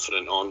too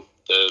confident on.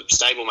 The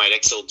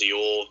stablemate XL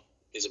Dior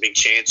is a big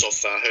chance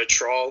off her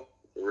trial.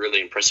 A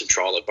really impressive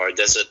trial at Bow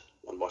Desert,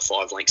 won by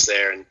 5 lengths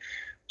there, and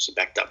she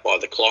backed up by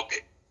the clock.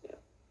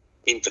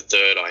 In for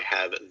third, I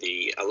have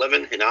the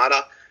 11,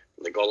 Hinata,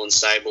 from the Gollan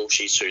stable.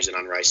 She's who's an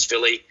unraced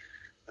filly.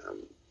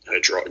 Her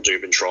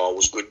Dubin trial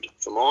was good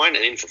for mine.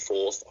 And in for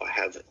fourth, I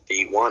have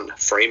the 1,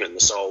 Freeman, the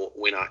sole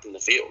winner in the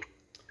field.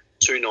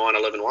 2, 9,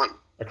 11, 1.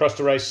 Across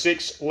to race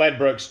 6,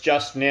 Ladbrokes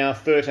just now,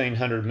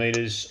 1,300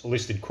 metres,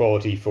 listed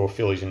quality for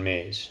fillies and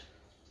mares.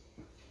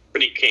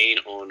 Pretty keen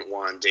on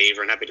Wine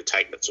Diva and happy to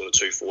take that sort of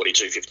 240,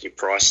 250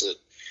 price that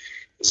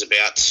is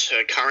about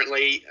her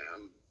currently.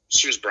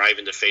 She was brave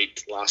in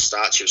defeat last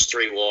start. She was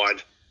 3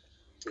 wide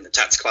in the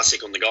Tats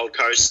Classic on the Gold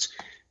Coast.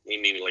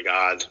 Mimi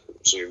Lagarde,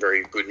 was a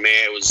very good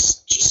mare,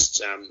 was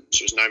just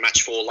she was no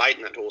match for late,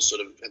 and that horse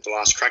sort of had the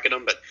last crack at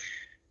him. But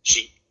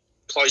she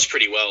closed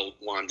pretty well,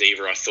 Wine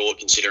Diva, I thought,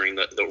 considering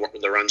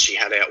the run she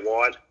had out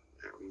wide.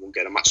 We'll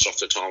get a much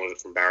softer time of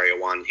it from Barrier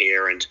 1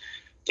 here, and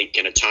I think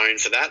can atone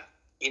for that.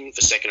 In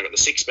for second, I've got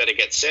the 6, Better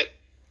Get Set.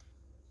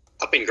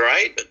 Up in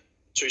grade, but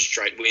 2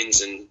 straight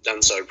wins and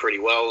done so pretty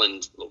well,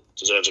 and look,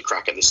 deserves a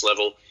crack at this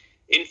level.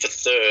 In for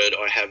third,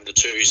 I have the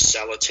 2,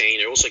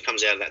 Salatine, who also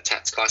comes out of that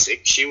Tats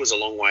Classic. She was a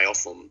long way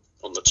off on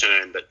the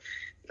turn, but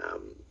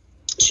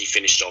she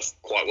finished off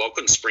quite well.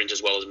 Couldn't sprint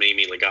as well as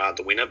Mimi Lagarde,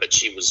 the winner, but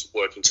she was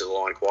working to the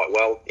line quite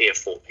well. Here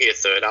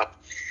third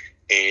up.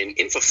 And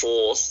in for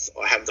fourth,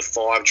 I have the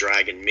 5,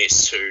 Dragon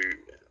Miss, who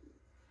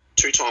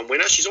 2-time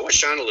winner. She's always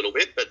shown a little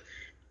bit, but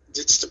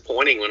it's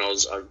disappointing when I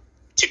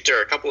tipped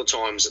her a couple of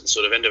times at the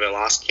sort of end of her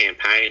last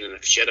campaign,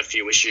 and she had a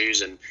few issues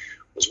and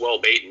was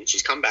well beaten.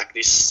 She's come back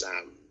this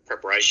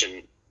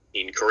preparation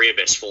in career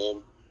best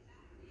form,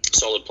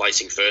 solid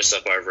placing first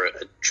up over a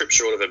trip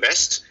short of her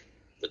best.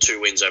 The 2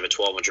 wins over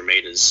 1,200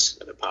 metres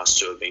at the past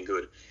 2 have been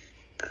good.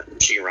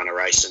 She can run a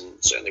race and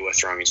certainly worth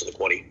throwing into the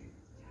quaddie.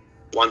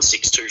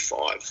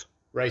 1,625.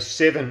 Race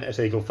 7 at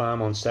Eagle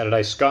Farm on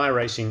Saturday. Sky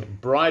Racing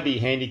Bribey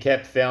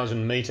Handicap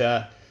 1,000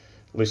 metre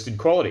listed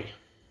quality.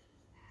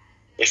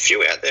 A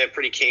few out there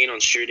pretty keen on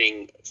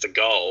shooting for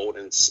gold,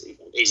 and it's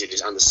easy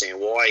to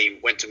understand why. He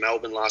went to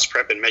Melbourne last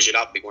prep and measured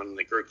up. He won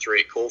the Group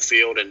 3 at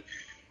Caulfield and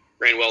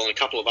ran well in a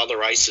couple of other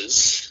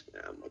races.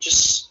 I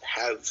just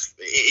have,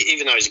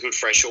 even though he's a good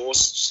fresh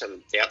horse, just have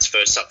doubts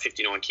first up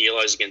 59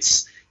 kilos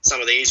against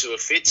some of these who are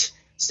fit.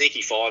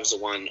 Sneaky Five's the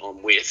one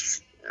I'm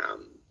with.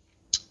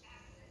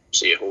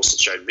 See a horse that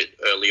showed a bit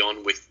early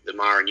on with the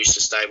Mara and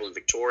Eustace stable in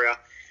Victoria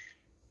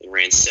and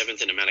ran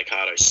 7th in a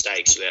Manicato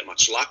Stakes without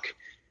much luck.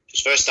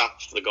 She was first up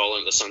for the Gollan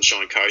at the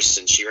Sunshine Coast,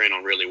 and she ran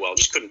on really well.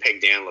 Just couldn't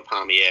peg down La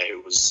Palmiere, who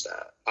was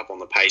up on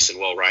the pace and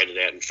well rated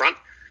out in front.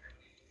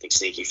 I think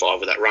Sneaky Five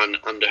with that run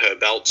under her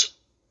belt.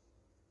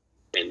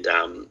 And,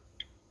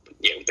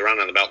 with the run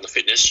under the belt and the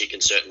fitness, she can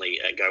certainly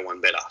go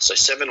one better. So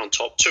 7 on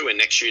top, 2 in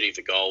next shooting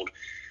for gold.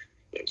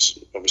 It's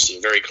obviously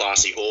a very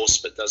classy horse,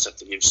 but does have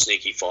to give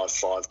Sneaky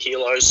 5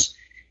 kilos.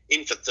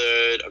 In for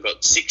third, I've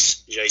got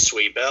 6, J.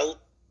 Sui Bell.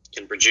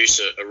 Can produce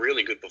a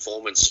really good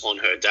performance on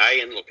her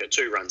day. And look, her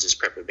 2 runs this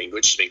prep have been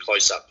good. She's been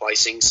close up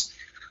placings.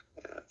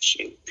 She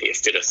can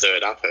fit a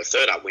third up. Her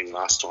third up win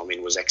last time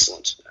in was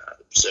excellent,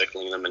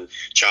 circling them and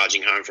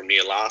charging home from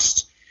near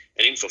last.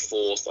 And in for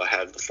fourth, I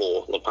have the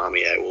 4, La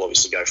Palmiere, will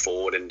obviously go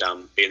forward and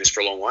be in this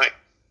for a long way.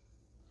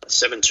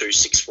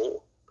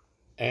 7-2-6-4.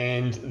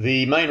 And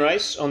the main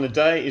race on the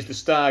day is the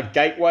Star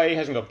Gateway.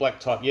 Hasn't got black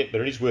type yet,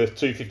 but it is worth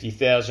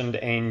 $250,000.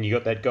 And you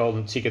got that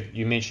golden ticket that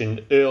you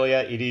mentioned earlier.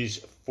 It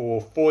is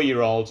for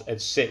 4-year-olds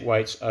at set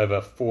weights over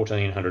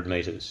 1,400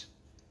 metres.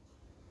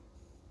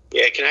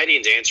 Yeah,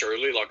 Canadian Dancer. I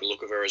really like the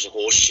look of her as a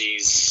horse.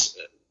 She's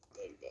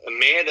a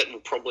mare that will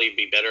probably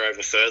be better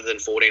over further than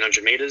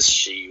 1,400 metres.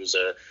 She was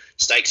a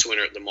stakes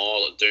winner at the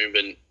mile at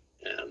Doomben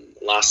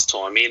last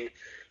time in.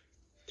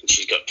 And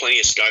she's got plenty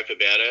of scope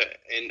about her.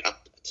 And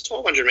up to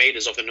 1,200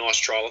 metres off a nice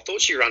trial, I thought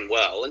she ran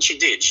well, and she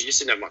did. She just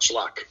didn't have much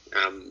luck.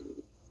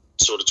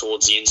 Sort of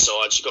towards the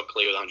inside, she got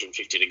clear with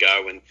 150 to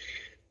go, and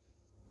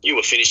you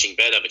were finishing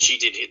better, but she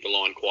did hit the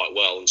line quite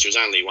well, and she was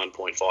only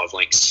 1.5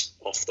 lengths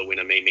off the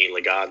winner, Mimi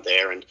Lagarde,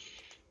 there, and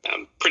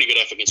pretty good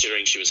effort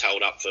considering she was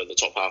held up for the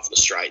top half of the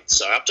straight.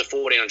 So up to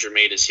 1,400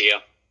 metres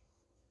here,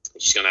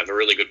 she's going to have a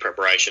really good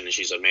preparation, and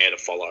she's a mare to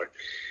follow.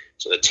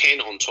 So the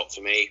 10 on top for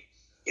me.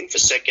 In for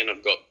second,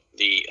 I've got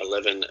the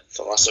 11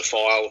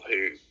 Thalassophile,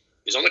 who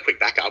is on the quick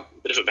backup.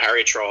 Bit of a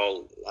barrier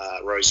trial,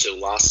 Rose Hill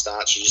last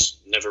start. She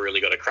just never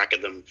really got a crack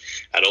at them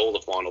at all,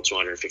 the final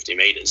 250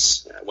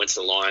 metres. Went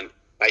to the line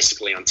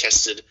basically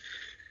untested.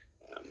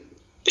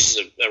 This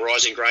is a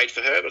rising grade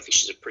for her, but I think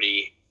she's a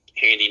pretty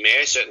handy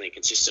mare, certainly a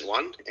consistent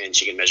one, and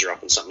she can measure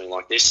up in something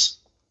like this.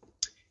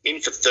 In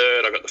for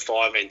third, I've got the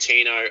 5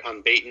 Antino,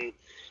 unbeaten.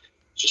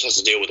 Just has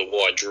to deal with a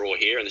wide draw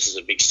here, and this is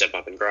a big step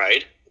up in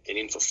grade. And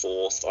in for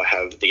fourth, I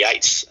have the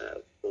 8,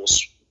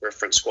 horse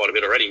referenced quite a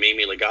bit already,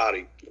 Mimi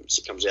Lagarde,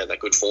 who comes out of that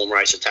good form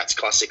race, a Tats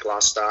Classic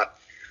last start.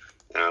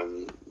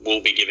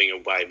 Will be giving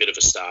away a bit of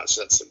a start.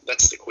 So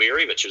that's the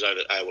query, but she was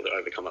able to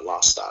overcome it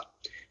last start.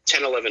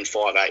 10, 11,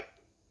 5, 8.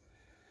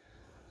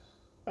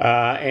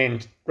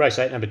 And race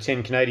 8, number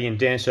 10, Canadian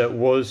Dancer,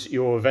 was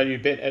your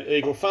value bet at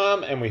Eagle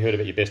Farm, and we heard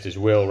about your best as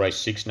well. Race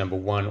 6, number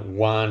 1,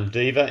 Juan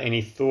Diva.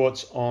 Any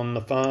thoughts on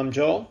the farm,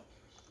 Joel?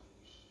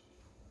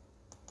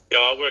 Yeah,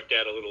 I worked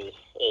out a little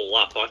all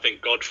up. I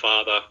think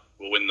Godfather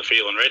will win the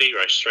Feel and Ready.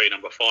 Race 3,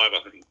 number 5.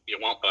 I think you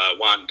want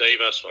Juan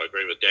Diva, so I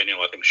agree with Daniel.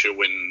 I think she'll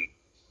win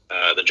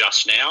the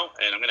Just Now,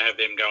 and I'm going to have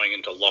them going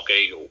into Lock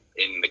Eagle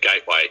in the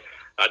Gateway.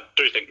 I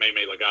do think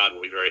Mimi Lagarde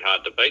will be very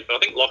hard to beat, but I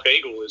think Lock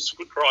Eagle is a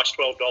good price,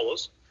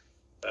 $12.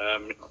 I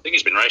think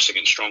he's been racing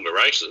in stronger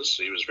races.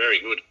 He was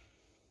very good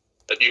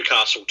at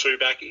Newcastle 2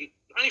 back. He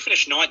only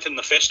finished 9th in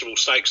the Festival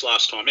Stakes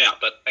last time out,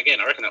 but again,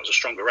 I reckon that was a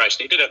stronger race.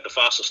 And he did have the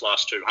fastest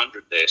last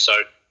 200 there, so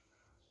I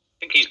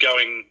think he's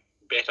going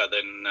better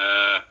than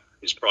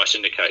his price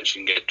indicates.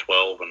 You can get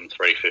 12 and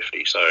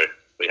 350, so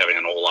we're having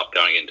an all-up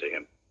going into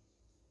him.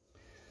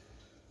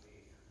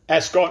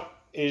 Ascot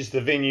is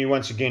the venue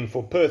once again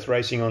for Perth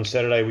racing on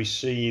Saturday. We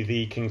see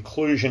the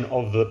conclusion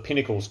of the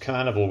Pinnacles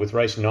Carnival with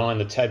race 9,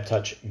 the Tab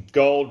Touch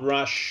Gold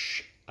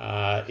Rush.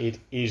 It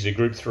is a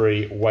Group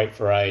 3 weight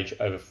for age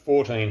over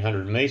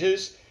 1,400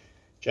 metres.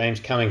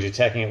 James Cummings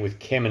attacking it with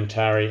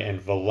Kementari and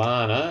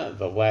Valana,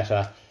 the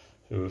latter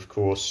who, of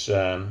course,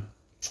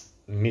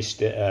 missed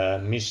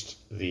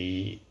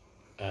the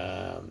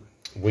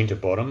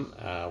Winterbottom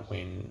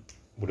when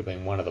would have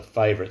been one of the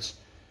favourites.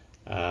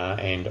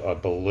 And I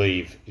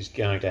believe is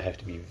going to have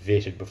to be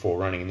vetted before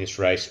running in this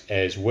race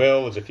as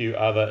well. There's a few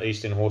other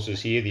Eastern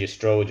horses here. The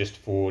Astrologist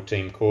for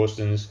Team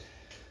Corstens,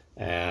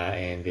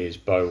 and there's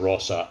Bo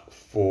Rosser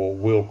for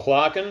Will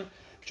Clarken.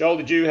 Joel,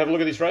 did you have a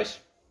look at this race?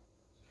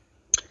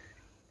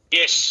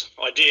 Yes,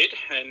 I did,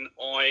 and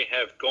I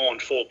have gone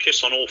for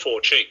Kiss on All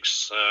Four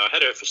Cheeks. I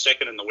had her for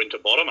second in the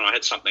Winterbottom, and I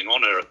had something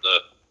on her at the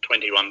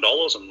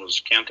 $21 and was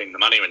counting the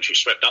money when she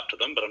swept up to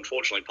them, but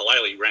unfortunately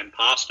Palele ran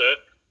past her.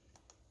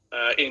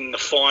 In the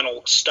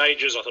final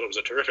stages, I thought it was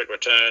a terrific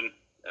return.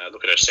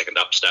 Look at her second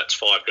up stats,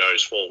 5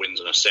 goes, 4 wins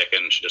in a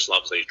second. She just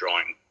loves these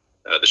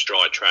this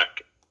dry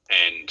track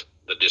and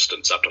the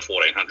distance up to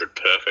 1,400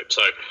 perfect.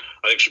 So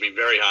I think she'll be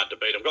very hard to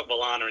beat. I've got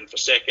Valana in for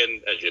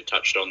second. As you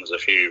touched on, there's a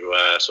few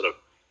sort of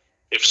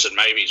ifs and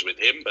maybes with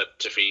him,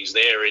 but if he's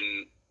there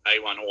in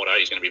A1 order,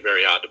 he's going to be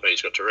very hard to beat.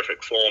 He's got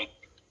terrific form.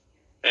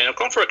 And I've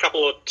gone for a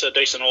couple of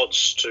decent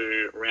odds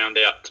to round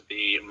out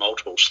the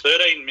multiples.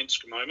 13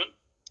 Minsk Moment.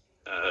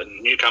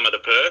 Newcomer to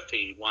Perth.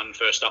 He won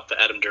first up for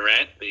Adam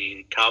Durant,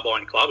 the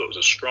Carbine Club. It was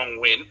a strong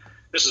win.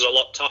 This is a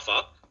lot tougher,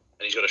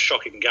 and he's got a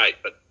shocking gait,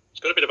 but he's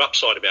got a bit of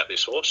upside about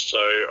this horse, so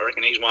I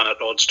reckon he's one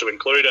at odds to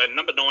include.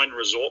 Number 9,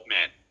 Resort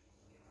Man.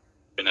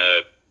 Been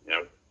a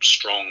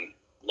strong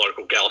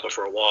local galloper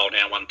for a while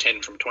now, won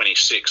 10 from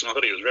 26, and I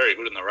thought he was very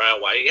good in the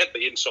railway. He had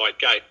the inside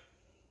gate,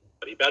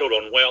 but he battled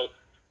on well.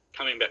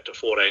 Coming back to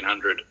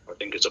 1,400, I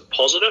think is a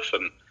positive,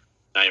 and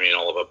Damien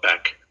Oliver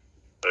back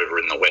over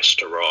in the west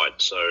to ride.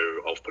 So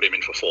I'll put him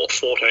in for 4,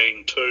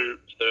 14, 2,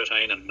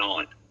 13 and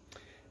 9.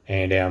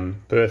 And our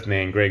Perth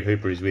man, Greg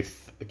Hooper, is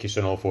with a Kiss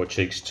on All Four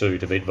Cheeks too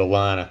to beat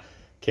Valana,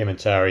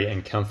 Kementari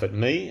and Comfort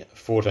Me.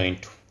 14,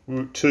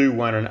 2,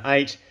 1 and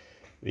 8.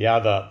 The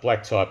other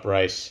black type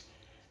race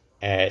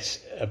at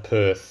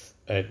Perth,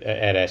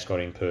 at Ascot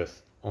in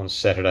Perth on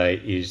Saturday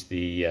is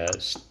the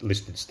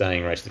listed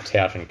staying race, the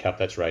Towton Cup.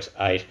 That's race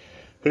 8.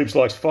 Hoops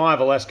likes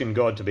 5, Alaskan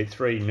God to beat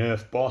 3,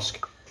 Nerf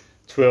Bosk.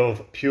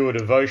 12 Pure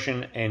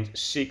Devotion, and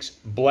 6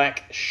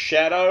 Black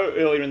Shadow.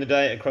 Earlier in the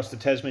day across the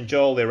Tasman,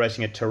 Joel, they're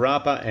racing at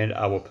Tarapa and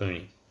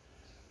Awapuni.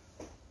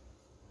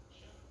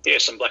 Yeah,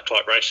 some black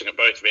type racing at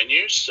both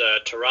venues.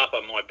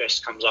 Tarapa, my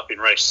best, comes up in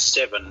race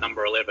 7,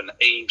 number 11,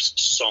 Eve's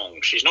Song.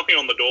 She's knocking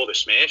on the door,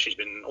 this mare. She's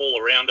been all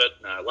around it.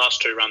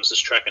 Last 2 runs this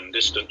track and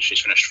distance,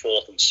 she's finished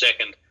 4th and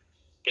 2nd.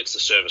 Gets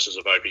the services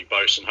of Opie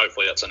Bose, and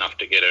hopefully that's enough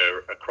to get her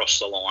across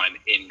the line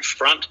in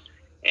front.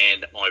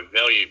 And my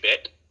value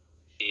bet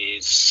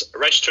is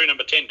race 2,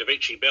 number 10,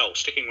 Davici Bell,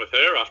 sticking with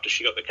her after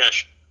she got the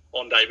cash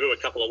on debut a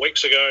couple of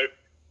weeks ago.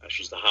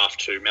 She's the half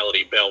 2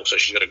 Melody Bell, so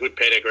she's got a good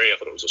pedigree. I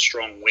thought it was a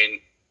strong win.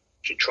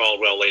 She trialled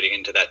well leading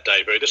into that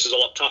debut. This is a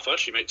lot tougher.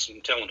 She meets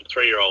some talented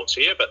 3-year-olds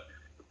here, but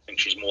I think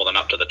she's more than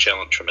up to the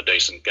challenge from a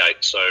decent gate.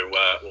 So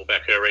we'll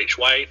back her each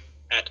way.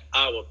 At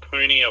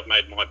Awapuni, I've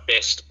made my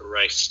best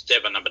race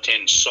 7, number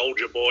 10,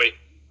 Soldier Boy.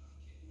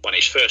 Won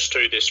his first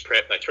 2 this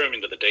prep. They threw him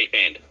into the deep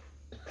end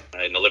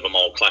in the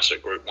Livermore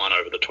Classic Group 1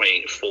 over the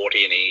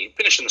 2040, and he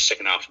finished in the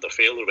second half of the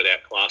field, a little bit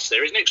outclassed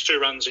there. His next 2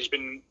 runs, he's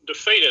been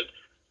defeated,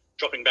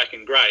 dropping back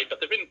in grade, but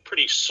they've been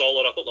pretty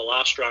solid. I thought the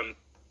last run,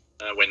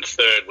 when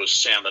 3rd, was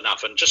sound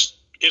enough, and just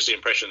gives the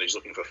impression that he's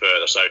looking for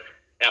further. So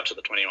out to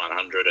the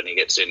 2100, and he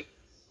gets in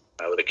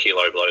with a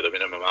kilo below the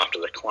minimum after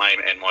the claim.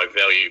 And my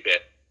value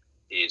bet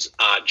is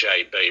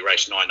RJB,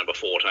 race 9, number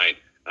 14.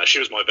 She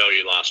was my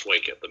value last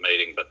week at the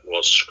meeting, but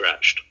was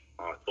scratched.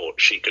 I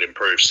thought she could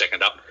improve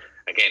second up.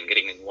 Again,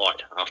 getting in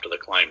light after the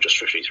claim, just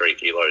 53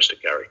 kilos to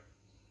carry.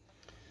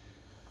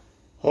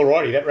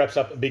 Alrighty, that wraps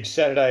up a big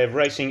Saturday of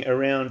racing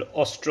around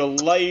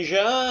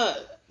Australasia,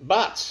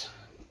 but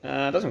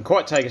doesn't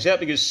quite take us out,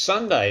 because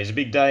Sunday is a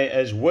big day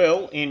as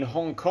well in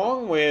Hong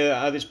Kong,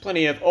 where there's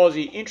plenty of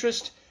Aussie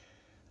interest.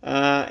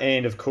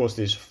 And, of course,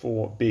 there's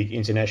 4 big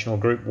international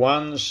Group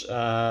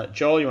 1s.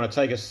 Joel, you want to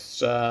take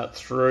us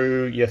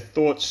through your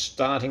thoughts,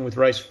 starting with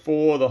race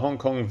 4, the Hong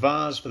Kong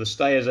Vase for the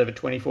stayers over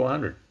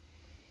 2400?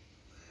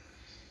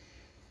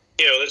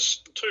 Yeah, well,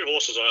 there's 2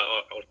 horses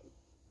I'll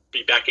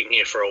be backing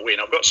here for a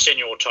win. I've got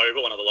Senor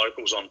Toba, one of the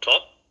locals, on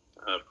top.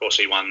 Of course,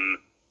 he won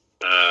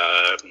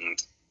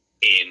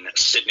in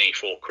Sydney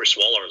for Chris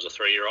Waller as a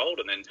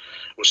 3-year-old, and then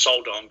was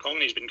sold to Hong Kong.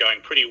 He's been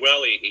going pretty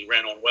well. He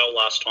ran on well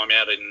last time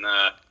out in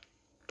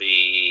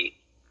the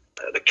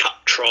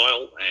Cup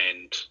trial,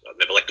 and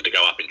they've elected to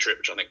go up in trip,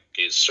 which I think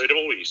is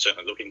suitable. He's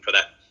certainly looking for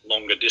that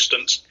longer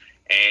distance.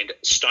 And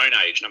Stone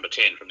Age, number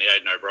 10, from the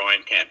Aidan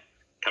O'Brien camp,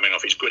 coming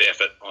off his good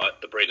effort at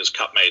the Breeders'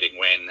 Cup meeting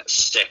when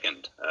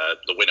 2nd.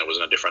 The winner was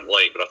in a different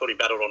league, but I thought he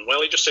battled on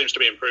well. He just seems to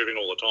be improving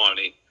all the time, and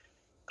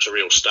he's a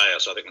real stayer,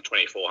 so I think the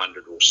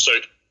 2400 will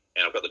suit.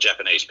 And I've got the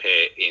Japanese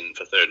pair in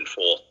for 3rd and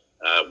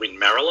 4th, Win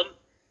Marilyn,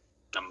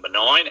 number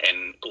 9,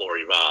 and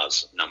Glory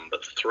Vase, number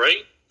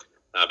 3.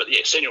 But yeah,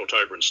 Senor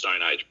Toba and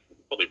Stone Age,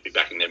 probably be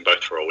backing them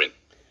both for a win.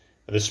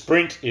 The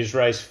sprint is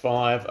race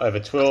 5 over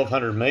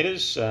 1200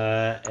 metres.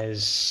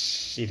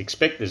 As you'd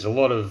expect, there's a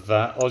lot of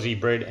Aussie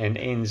bred and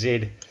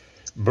NZ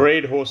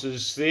bred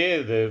horses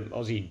there. The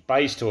Aussie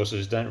based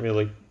horses don't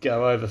really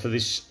go over for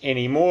this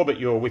anymore, but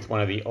you're with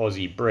one of the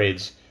Aussie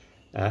breds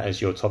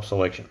as your top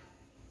selection.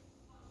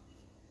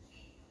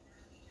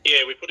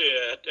 Yeah, we put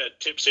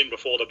tips in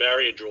before the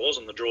barrier draws,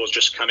 and the draws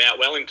just come out.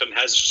 Wellington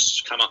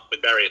has come up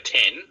with barrier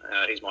 10.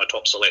 He's my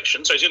top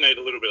selection. So he's going to need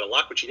a little bit of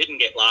luck, which he didn't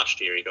get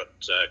last year. He got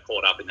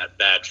caught up in that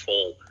bad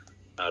fall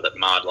that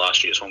marred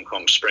last year's Hong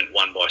Kong sprint,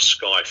 won by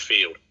Sky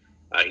Field.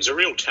 He's a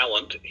real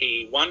talent.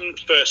 He won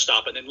first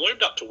up and then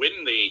loomed up to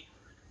win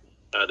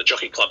the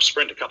Jockey Club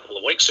sprint a couple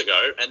of weeks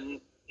ago. And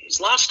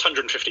his last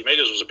 150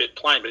 metres was a bit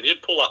plain, but he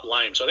did pull up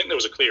lame. So I think there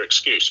was a clear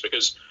excuse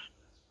because,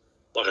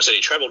 like I said,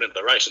 he travelled into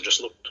the race and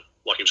just looked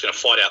like he was going to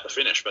fight out the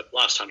finish, but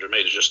last 100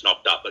 metres just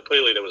knocked up. But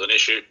clearly there was an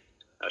issue.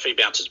 If he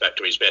bounces back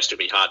to his best,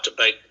 it'll be hard to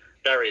beat.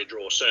 Barrier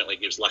draw certainly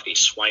gives Lucky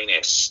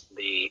Swainess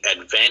the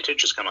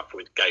advantage. Has come up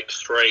with gate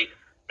 3,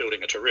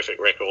 building a terrific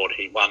record.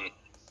 He won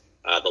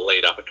the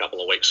lead up a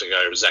couple of weeks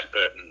ago. Zach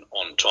Burton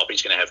on top.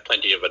 He's going to have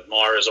plenty of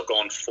admirers. I've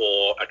gone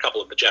for a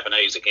couple of the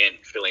Japanese again,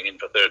 filling in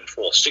for 3rd and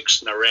 4th.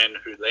 6, Naran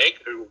Huleg,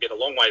 who will get a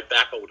long way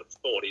back, I would have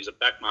thought. He's a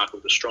back marker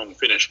with a strong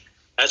finish.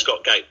 Has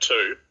got gate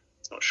 2.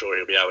 Not sure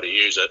he'll be able to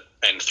use it.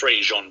 And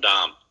 3,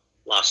 Gendarme,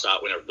 last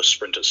start winner of the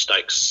Sprinters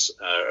Stakes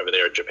over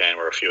there in Japan,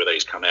 where a few of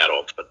these come out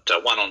of. But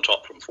 1 on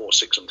top from 4,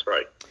 6 and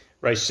 3.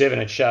 Race 7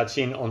 at Sha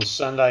Tin on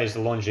Sunday is the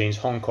Longines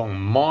Hong Kong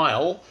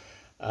Mile.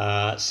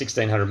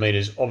 1,600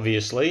 metres,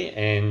 obviously.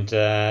 And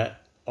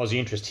Aussie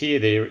interest here,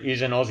 there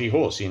is an Aussie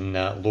horse in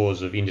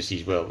Laws of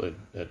Indices. Well,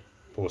 a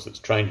horse that's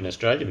trained in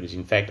Australia, but is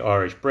in fact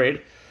Irish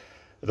bred.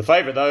 The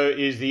favourite, though,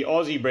 is the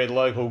Aussie-bred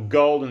local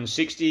Golden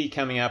 60,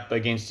 coming up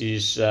against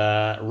his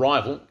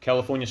rival,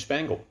 California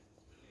Spangle.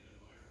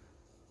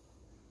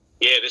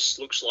 Yeah, this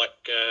looks like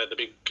the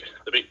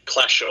big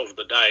clash of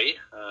the day.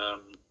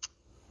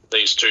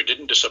 These two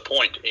didn't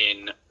disappoint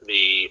in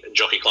the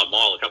Jockey Club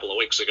Mile a couple of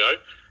weeks ago,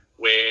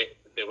 where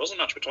there wasn't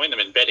much between them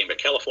in betting, but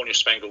California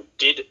Spangle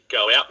did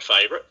go out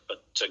favourite,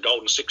 but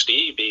Golden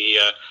 60, the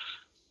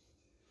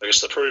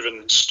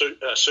proven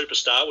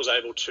superstar, was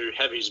able to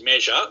have his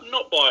measure,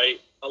 not by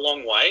a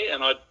long way,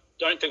 and I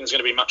don't think there's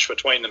going to be much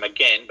between them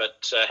again,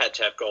 but had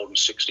to have Golden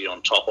 60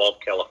 on top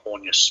of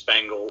California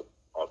Spangle.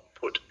 I've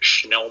put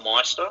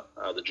Schnellmeister,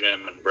 the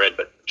German-bred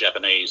but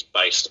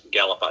Japanese-based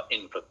galloper,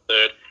 in for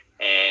third,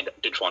 and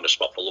did find a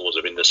spot for Laws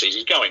of Indices.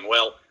 He's going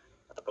well.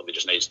 Probably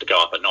just needs to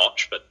go up a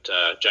notch, but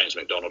James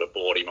McDonald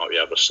aboard, he might be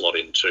able to slot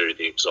into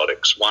the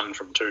exotics 1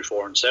 from 2,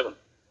 4 and 7.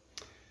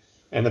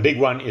 And the big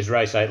one is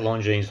race 8,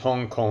 Longines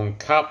Hong Kong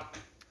Cup,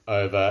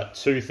 over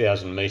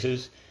 2,000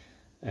 metres.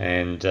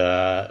 And,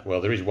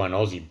 there is one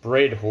Aussie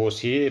bred horse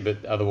here,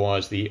 but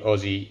otherwise the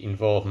Aussie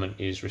involvement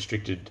is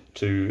restricted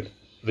to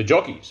the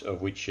jockeys,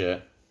 of which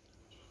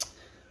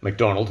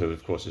McDonald, who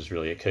of course is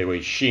really a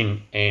Kiwi,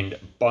 Shin and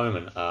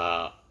Bowman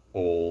are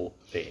all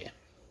there.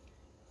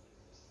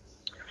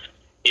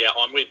 Yeah,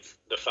 I'm with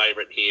the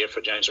favourite here for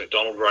James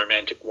McDonald,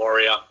 Romantic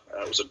Warrior.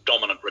 It was a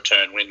dominant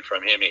return win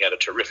from him. He had a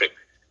terrific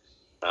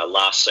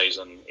last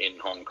season in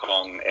Hong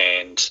Kong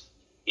and,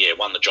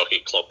 won the Jockey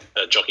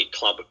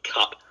Club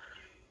Cup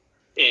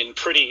in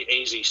pretty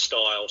easy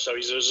style. So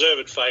he's a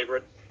reserved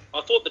favourite.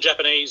 I thought the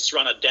Japanese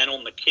runner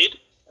Danon the Kid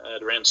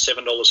at around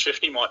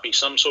 $7.50 might be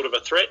some sort of a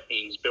threat.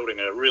 He's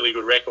building a really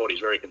good record. He's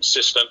very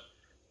consistent.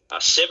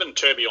 7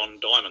 Tourbillon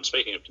Diamond,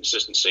 speaking of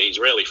consistency, he's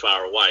rarely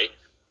far away.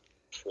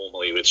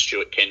 Formerly with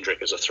Stuart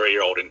Kendrick as a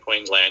 3-year-old in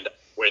Queensland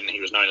when he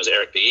was known as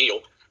Eric the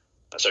Eel.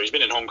 So he's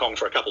been in Hong Kong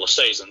for a couple of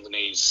seasons and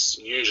he's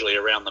usually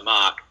around the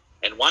mark.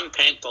 And 1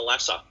 Panther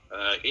Lasser,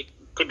 he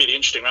could be the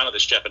interesting runner,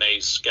 this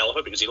Japanese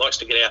galloper, because he likes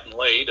to get out and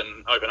lead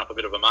and open up a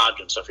bit of a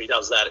margin. So if he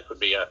does that, it could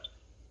be a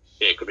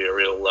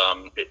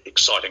real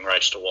exciting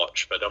race to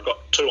watch. But I've got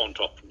 2 on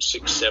top from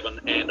 6,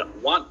 7 and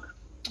 1.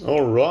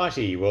 All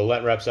righty. Well,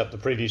 that wraps up the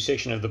preview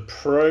section of the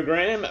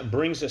program.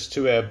 Brings us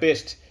to our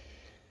best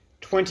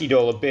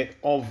 $20 bet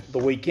of the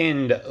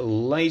weekend,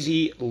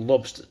 Lazy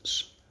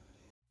Lobsters.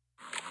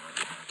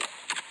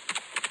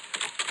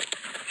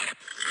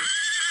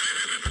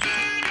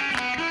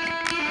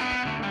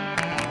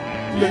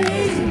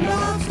 Lazy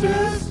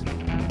Lobsters.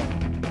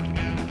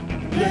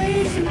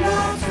 Lazy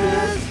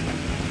Lobsters.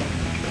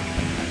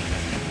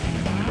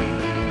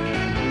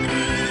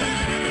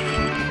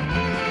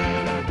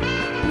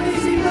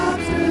 Lazy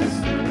Lobsters.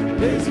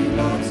 Lazy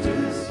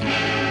Lobsters.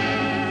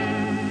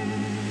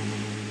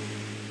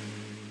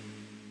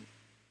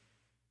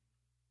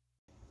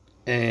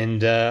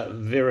 And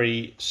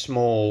very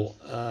small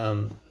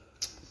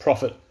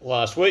profit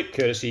last week,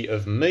 courtesy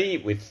of me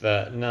with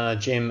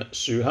Najem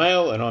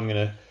Suhail, and I'm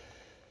going to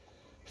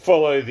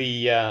follow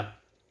the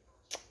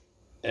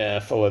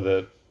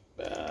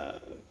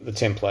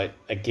template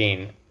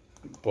again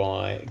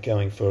by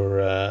going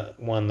for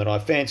one that I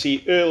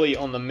fancy early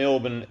on the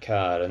Melbourne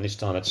card, and this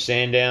time it's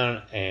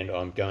Sandown, and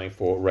I'm going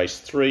for race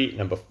 3,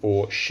 number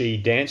 4, She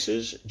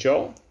Dances.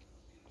 Joel?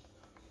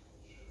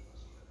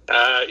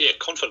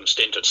 Confidence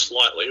dented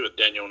slightly with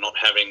Daniel not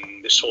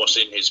having this horse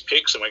in his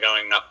picks, and we're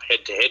going up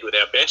head-to-head with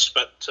our best,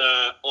 but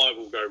I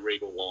will go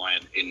Regal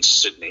Lion in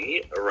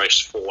Sydney, race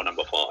 4,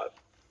 number 5.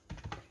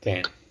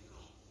 Dan?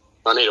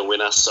 I need a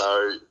winner,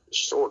 so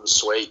short and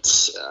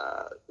sweet,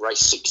 race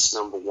 6,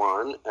 number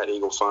 1 at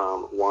Eagle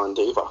Farm, Wine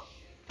Diva.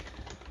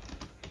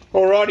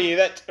 Alrighty,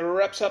 that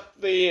wraps up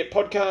the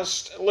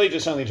podcast. Leaves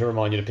us only to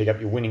remind you to pick up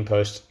your winning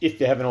post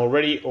if you haven't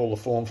already. All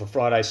the form for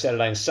Friday,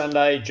 Saturday and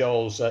Sunday.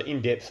 Joel's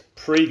in-depth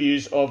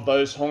previews of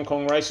those Hong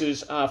Kong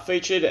races are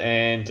featured,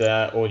 and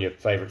all your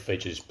favourite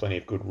features. Plenty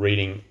of good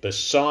reading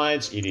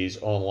besides. It is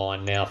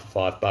online now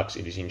for $5.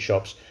 It is in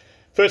shops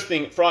first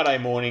thing Friday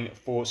morning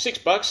for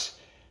 $6.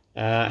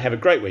 Have a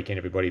great weekend,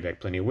 everybody.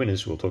 Back plenty of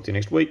winners. We'll talk to you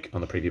next week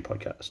on the Preview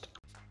Podcast.